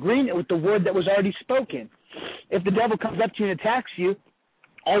in agreement with the word that was already spoken. If the devil comes up to you and attacks you,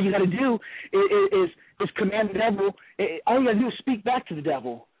 all you got to do is command the devil. All you got to do is speak back to the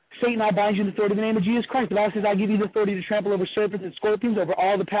devil. Satan, I bind you in the authority of the name of Jesus Christ. The Bible says, I give you the authority to trample over serpents and scorpions, over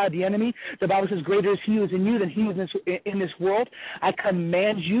all the power of the enemy. The Bible says, greater is he who is in you than he who is in this world. I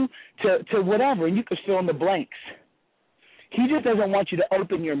command you to whatever, and you can fill in the blanks. He just doesn't want you to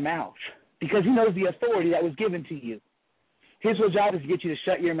open your mouth because he knows the authority that was given to you. His whole job is to get you to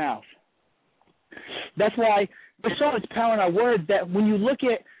shut your mouth. That's why there's so much power in our words that when you look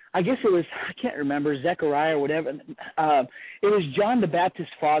at, I guess it was, I can't remember, Zechariah or whatever. It was John the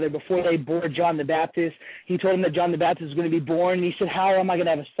Baptist's father. Before they bore John the Baptist, he told him that John the Baptist was going to be born. And he said, how am I going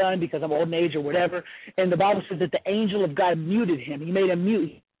to have a son because I'm old in age or whatever? And the Bible says that the angel of God muted him. He made him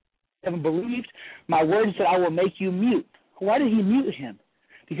mute. He haven't believed my word and said, I will make you mute. Why did he mute him?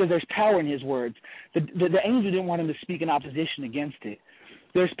 Because there's power in his words. The angel didn't want him to speak in opposition against it.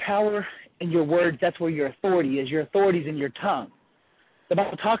 There's power in your words. That's where your authority is. Your authority is in your tongue. The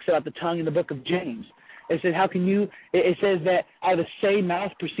Bible talks about the tongue in the book of James. It says, how can you, it says that out of the same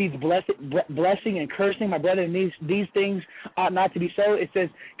mouth proceeds blessing and cursing, my brother, and these things ought not to be so. It says,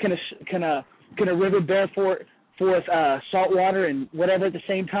 can a river bear forth salt water and whatever at the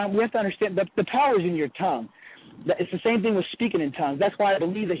same time? We have to understand that the power is in your tongue. It's the same thing with speaking in tongues. That's why I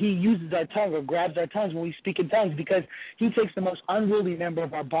believe that he uses our tongue or grabs our tongues when we speak in tongues, because he takes the most unruly member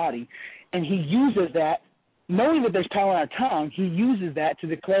of our body and he uses that. Knowing that there's power in our tongue, he uses that to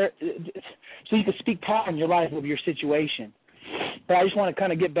declare, so you can speak power in your life over your situation. But I just want to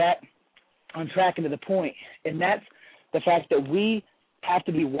kind of get back on track into the point, and that's the fact that we have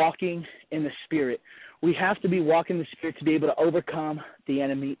to be walking in the Spirit. We have to be walking in the Spirit to be able to overcome the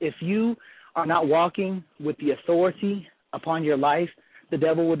enemy. If you are not walking with the authority upon your life, the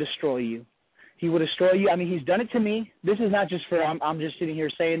devil will destroy you. He will destroy you. I mean, he's done it to me. This is not just for, I'm just sitting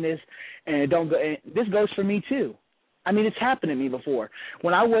here saying this, and this goes for me too. I mean, it's happened to me before.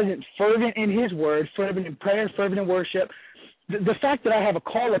 When I wasn't fervent in his word, fervent in prayer, fervent in worship, the fact that I have a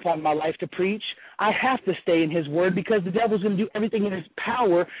call upon my life to preach, I have to stay in his word because the devil's going to do everything in his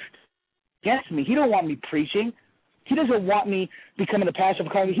power against me. He don't want me preaching. He doesn't want me becoming a pastor of a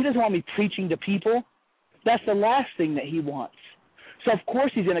congregation. He doesn't want me preaching to people. That's the last thing that he wants. So, of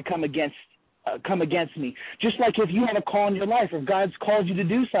course, he's going to come against me. Just like if you have a call in your life, or if God's called you to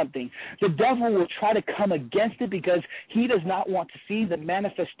do something, the devil will try to come against it because he does not want to see the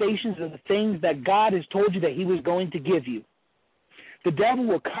manifestations of the things that God has told you that he was going to give you. The devil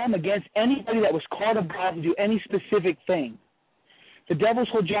will come against anybody that was called of God to do any specific thing. The devil's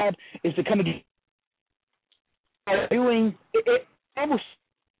whole job is to come against doing it.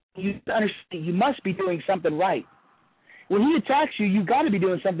 You understand, you must be doing something right. When he attacks you, you've got to be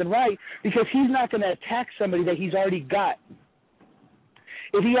doing something right because he's not going to attack somebody that he's already got.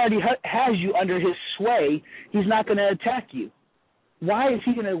 If he already has you under his sway, he's not going to attack you. Why is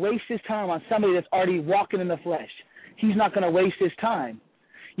he going to waste his time on somebody that's already walking in the flesh? He's not going to waste his time.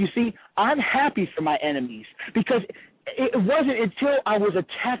 You see, I'm happy for my enemies because it wasn't until I was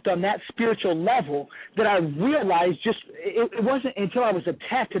attacked on that spiritual level that I realized it wasn't until I was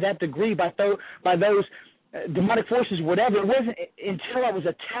attacked to that degree by those demonic forces, whatever. It wasn't until I was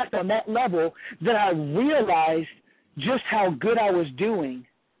attacked on that level that I realized just how good I was doing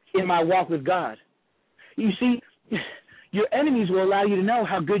in my walk with God. You see, your enemies will allow you to know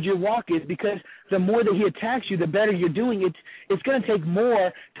how good your walk is because the more that he attacks you, the better you're doing. It's going to take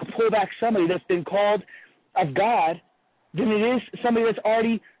more to pull back somebody that's been called of God than it is somebody that's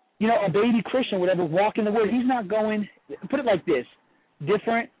already, a baby Christian, whatever, walking the word. He's not going, put it like this,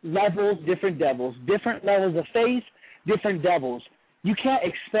 different levels, different devils, different levels of faith, different devils. You can't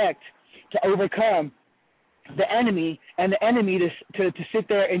expect to overcome the enemy and the enemy to sit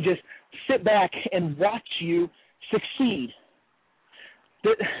there and just sit back and watch you succeed.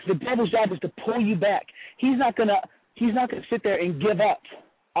 The devil's job is to pull you back. He's not gonna sit there and give up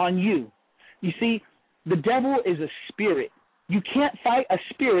on you. You see, the devil is a spirit. You can't fight a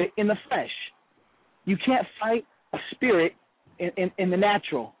spirit in the flesh. You can't fight a spirit in the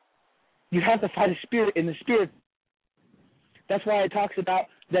natural. You have to fight a spirit in the spirit. That's why it talks about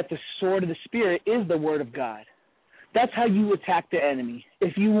that the sword of the Spirit is the word of God. That's how you attack the enemy.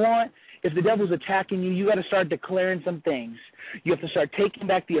 If the devil's attacking you, you got to start declaring some things. You have to start taking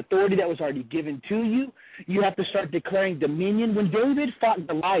back the authority that was already given to you. You have to start declaring dominion. When David fought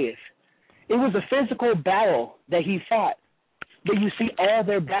Goliath, it was a physical battle that he fought. But you see, all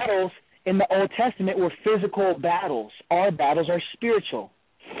their battles in the Old Testament were physical battles. Our battles are spiritual.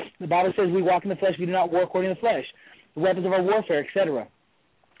 The Bible says we walk in the flesh, we do not war according to the flesh. The weapons of our warfare, etc.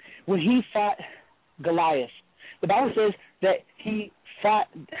 When he fought Goliath, the Bible says that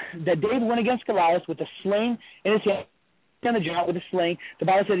David went against Goliath with a sling in his hand down the giant with a sling. The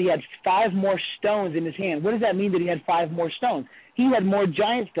Bible said he had 5 more stones in his hand. What does that mean that he had 5 more stones? He had more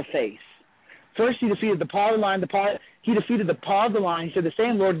giants to face. First, he defeated the paw of the lion. He defeated the paw of the lion. He said, the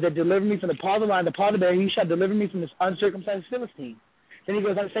same Lord that delivered me from the paw of the lion, the paw of the bear, he shall deliver me from this uncircumcised Philistine. Then he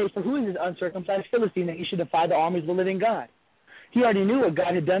goes on to say, for who is this uncircumcised Philistine that he should defy the armies of the living God? He already knew what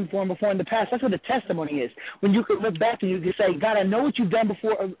God had done for him before in the past. That's what a testimony is. When you can look back and you can say, God, I know what you've done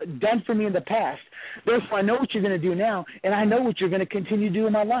for me in the past. Therefore, I know what you're going to do now, and I know what you're going to continue to do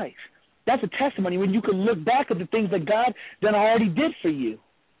in my life. That's a testimony when you can look back at the things that God done already did for you.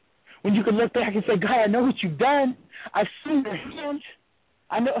 When you can look back and say, God, I know what you've done. I've seen your hands.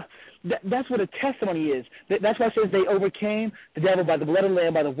 I know. That's what a testimony is. That's why it says they overcame the devil by the blood of the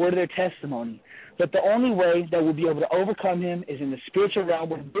Lamb, by the word of their testimony. But the only way that we'll be able to overcome him is in the spiritual realm.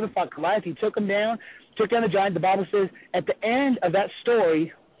 When David fought Goliath, he took down the giant. The Bible says at the end of that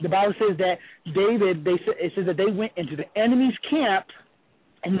story, the Bible says that it says that they went into the enemy's camp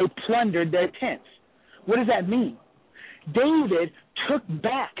and they plundered their tents. What does that mean? David took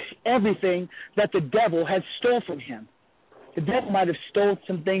back everything that the devil had stole from him. The devil might have stole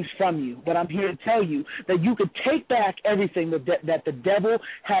some things from you, but I'm here to tell you that you could take back everything that the devil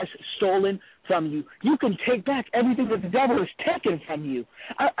has stolen from you. You can take back everything that the devil has taken from you.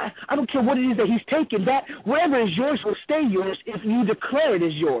 I don't care what it is that he's taken. That whatever is yours will stay yours if you declare it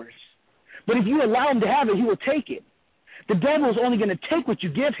as yours. But if you allow him to have it, he will take it. The devil is only going to take what you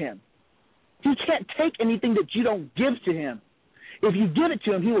give him. He can't take anything that you don't give to him. If you give it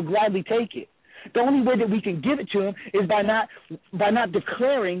to him, he will gladly take it. The only way that we can give it to him is by not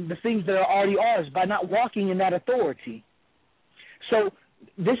declaring the things that are already ours, by not walking in that authority. So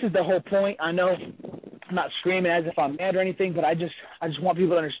this is the whole point. I know I'm not screaming as if I'm mad or anything, but I just want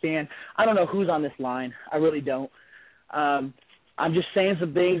people to understand. I don't know who's on this line. I really don't. I'm just saying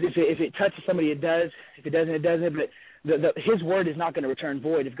some things. If it touches somebody, it does. If it doesn't, it doesn't. But his word is not going to return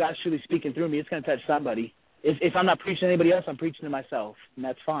void. If God's truly speaking through me, it's going to touch somebody. If I'm not preaching to anybody else, I'm preaching to myself, and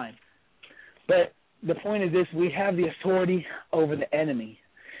that's fine. But the point is this: we have the authority over the enemy.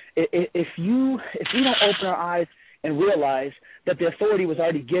 If we don't open our eyes and realize that the authority was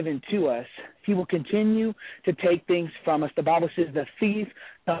already given to us, he will continue to take things from us. The Bible says the thief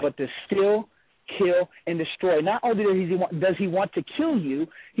comes but to steal, kill, and destroy. Not only does he want to kill you,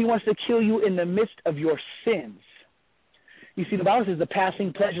 he wants to kill you in the midst of your sins. You see, the Bible says the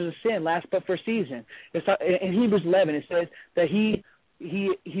passing pleasures of sin last but for a season. In Hebrews 11, it says that he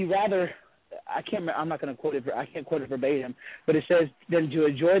rather, I can't. I'm not going to quote it. I can't quote it verbatim, but it says then to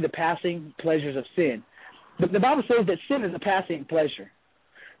enjoy the passing pleasures of sin. But the Bible says that sin is a passing pleasure.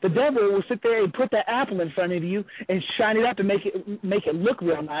 The devil will sit there and put that apple in front of you and shine it up and make it look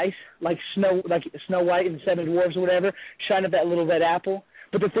real nice, like Snow White and the Seven Dwarfs or whatever. Shine up that little red apple.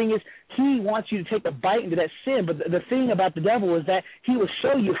 But the thing is, he wants you to take a bite into that sin. But the thing about the devil is that he will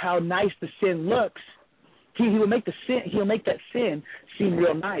show you how nice the sin looks. He'll make that sin seem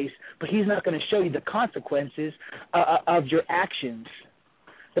real nice, but he's not going to show you the consequences of your actions.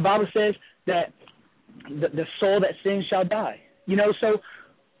 The Bible says that the soul that sins shall die. You know, so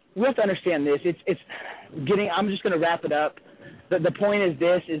we have to understand this. I'm just going to wrap it up. The point is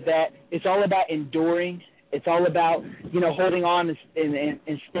this: is that it's all about enduring. It's all about, holding on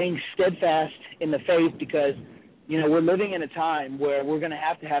and staying steadfast in the faith, because, we're living in a time where we're going to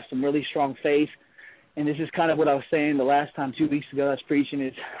have some really strong faith. And this is kind of what I was saying the last time, 2 weeks ago, I was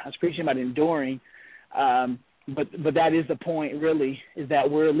preaching about enduring. But that is the point, really, is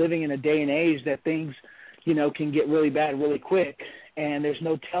that we're living in a day and age that things, can get really bad really quick. And there's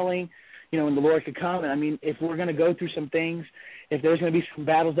no telling, when the Lord could come. And I mean, if we're going to go through some things, if there's going to be some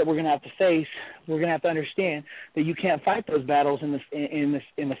battles that we're going to have to face, we're going to have to understand that you can't fight those battles in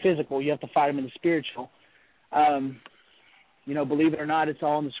the physical. You have to fight them in the spiritual. Believe it or not, it's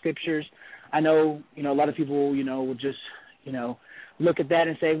all in the scriptures. I know, a lot of people, will just, look at that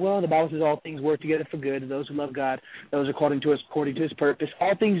and say, well, the Bible says all things work together for good to those who love God, those according to his purpose.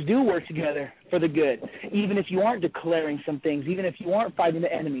 All things do work together for the good. Even if you aren't declaring some things, even if you aren't fighting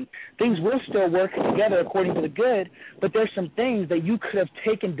the enemy, things will still work together according to the good, but there's some things that you could have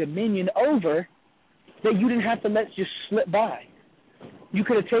taken dominion over that you didn't have to let just slip by. You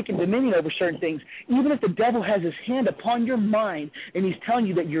could have taken dominion over certain things. Even if the devil has his hand upon your mind and he's telling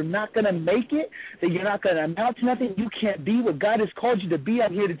you that you're not going to make it, that you're not going to amount to nothing, you can't be what God has called you to be,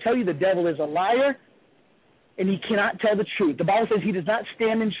 I'm here to tell you the devil is a liar and he cannot tell the truth. The Bible says he does not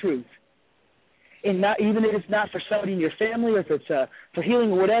stand in truth. And not even if it's not for somebody in your family or if it's for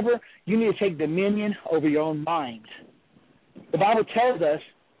healing or whatever, you need to take dominion over your own mind. The Bible tells us,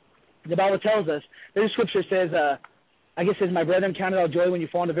 the Scripture says, I guess it says, my brethren, count it all joy when you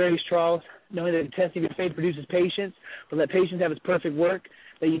fall into various trials, knowing that the testing of your faith produces patience. But let patience have its perfect work,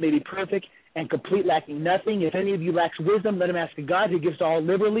 that you may be perfect and complete, lacking nothing. If any of you lacks wisdom, let him ask of God, who gives to all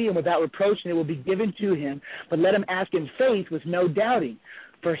liberally and without reproach, and it will be given to him. But let him ask in faith with no doubting.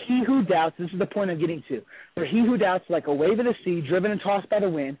 For he who doubts, this is the point I'm getting to, for he who doubts like a wave of the sea, driven and tossed by the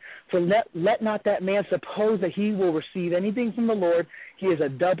wind, for let not that man suppose that he will receive anything from the Lord. He is a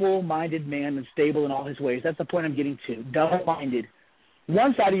double-minded man, unstable in all his ways. That's the point I'm getting to, double-minded.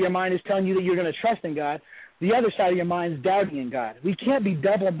 One side of your mind is telling you that you're going to trust in God. The other side of your mind is doubting in God. We can't be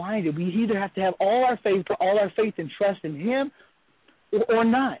double-minded. We either have to have all our faith, put all our faith and trust in him, or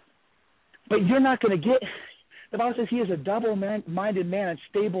not. But you're not going to get... The Bible says he is a double-minded man,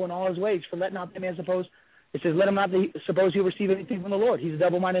 unstable in all his ways. For let not the man suppose, it says, let him not suppose he'll receive anything from the Lord. He's a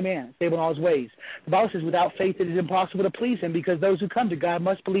double-minded man, unstable in all his ways. The Bible says without faith it is impossible to please him, because those who come to God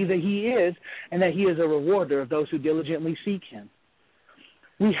must believe that he is, and that he is a rewarder of those who diligently seek him.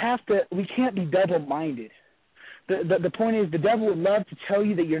 We can't be double-minded. The point is, the devil would love to tell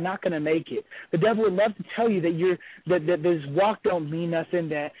you that you're not going to make it. The devil would love to tell you that this walk don't mean nothing,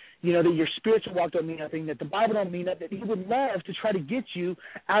 that that your spiritual walk don't mean nothing, that the Bible don't mean nothing. He would love to try to get you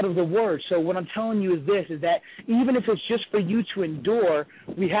out of the Word. So what I'm telling you is this: is that even if it's just for you to endure,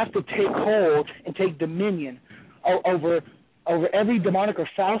 we have to take hold and take dominion over every demonic or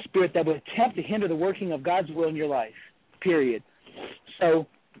foul spirit that would attempt to hinder the working of God's will in your life. Period. So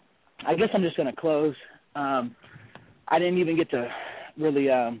I guess I'm just going to close. I didn't even get to really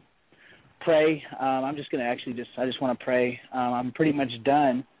pray. I'm just going to I just want to pray. I'm pretty much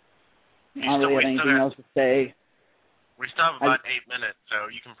done. I don't really have anything else to say. We still have about 8 minutes, so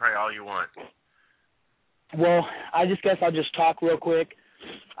you can pray all you want. Well, I just guess I'll just talk real quick.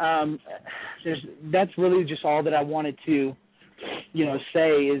 That's really just all that I wanted to,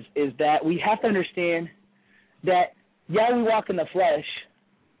 say is that we have to understand that, yeah, we walk in the flesh,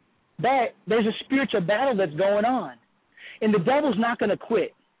 but there's a spiritual battle that's going on. And the devil's not going to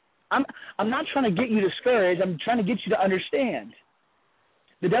quit. I'm not trying to get you discouraged. I'm trying to get you to understand.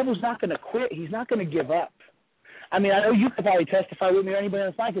 The devil's not going to quit. He's not going to give up. I mean, I know you could probably testify with me, or anybody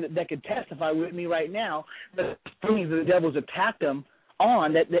else like it that could testify with me right now, the things that the devil's attacked them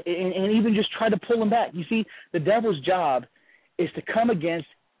on, and even just try to pull them back. You see, the devil's job is to come against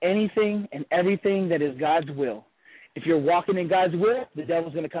anything and everything that is God's will. If you're walking in God's will, the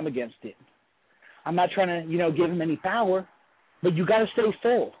devil's going to come against it. I'm not trying to, give him any power, but you got to stay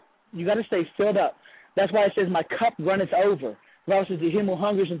full. You got to stay filled up. That's why it says, my cup runneth over. The Bible says, to him who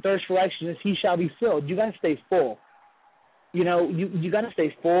hungers and thirsts for righteousness, he shall be filled. You got to stay full. You got to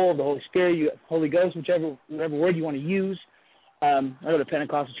stay full of the Holy Spirit, Holy Ghost, whatever word you want to use. I go to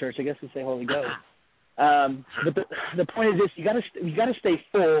Pentecostal church. I guess we say Holy Ghost. But the point is this: you got to stay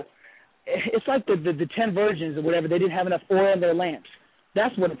full. It's like the 10 virgins or whatever. They didn't have enough oil in their lamps.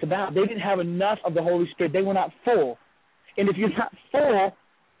 That's what it's about. They didn't have enough of the Holy Spirit. They were not full. And if you're not full,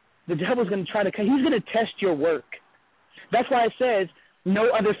 the devil's going to he's going to test your work. That's why it says, no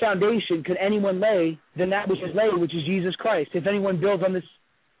other foundation could anyone lay than that which is laid, which is Jesus Christ. If anyone builds on this.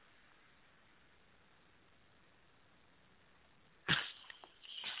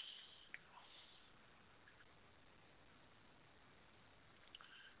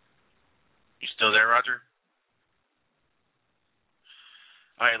 You still there, Roger?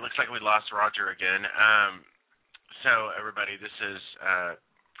 All right, it looks like we lost Roger again. So, everybody, this is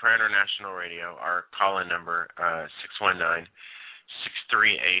Prayer International Radio. Our call-in number,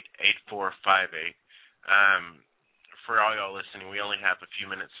 619-638-8458. For all y'all listening, we only have a few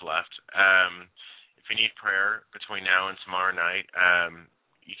minutes left. If you need prayer between now and tomorrow night,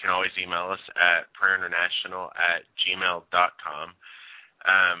 you can always email us at prayerinternational@gmail.com.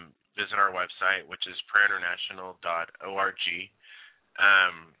 Visit our website, which is prayerinternational.org.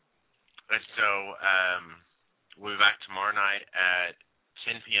 And so we'll be back tomorrow night at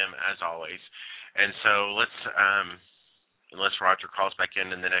 10 p.m. as always. And so unless Roger calls back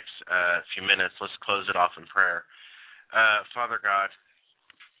in the next few minutes, let's close it off in prayer. Father God,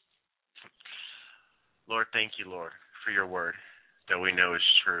 Lord, thank you, Lord, for your word that we know is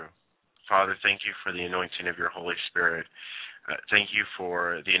true. Father, thank you for the anointing of your Holy Spirit. Thank you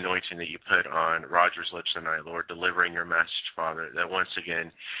for the anointing that you put on Roger's lips tonight, Lord, delivering your message, Father, that once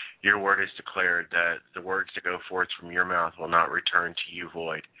again, your word is declared that the words that go forth from your mouth will not return to you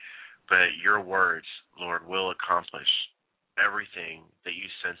void, but your words, Lord, will accomplish everything that you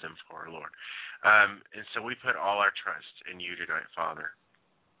sent them for, Lord. And so we put all our trust in you tonight, Father,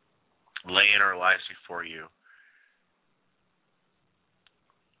 laying our lives before you,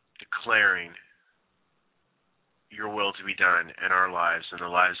 declaring your will to be done in our lives, in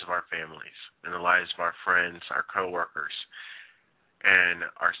the lives of our families, in the lives of our friends, our co-workers, and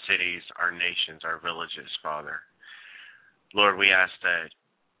our cities, our nations, our villages, Father. Lord, we ask that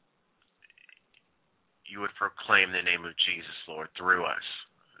you would proclaim the name of Jesus, Lord, through us,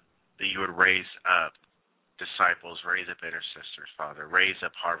 that you would raise up disciples, raise up intercessors, Father, raise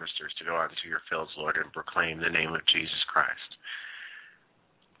up harvesters to go out into your fields, Lord, and proclaim the name of Jesus Christ.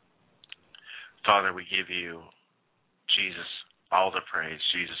 Father, we give you, Jesus, all the praise.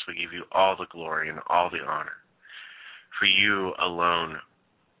 Jesus, we give you all the glory and all the honor. For you alone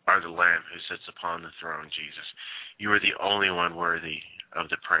are the Lamb who sits upon the throne, Jesus. You are the only one worthy of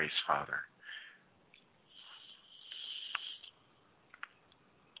the praise, Father.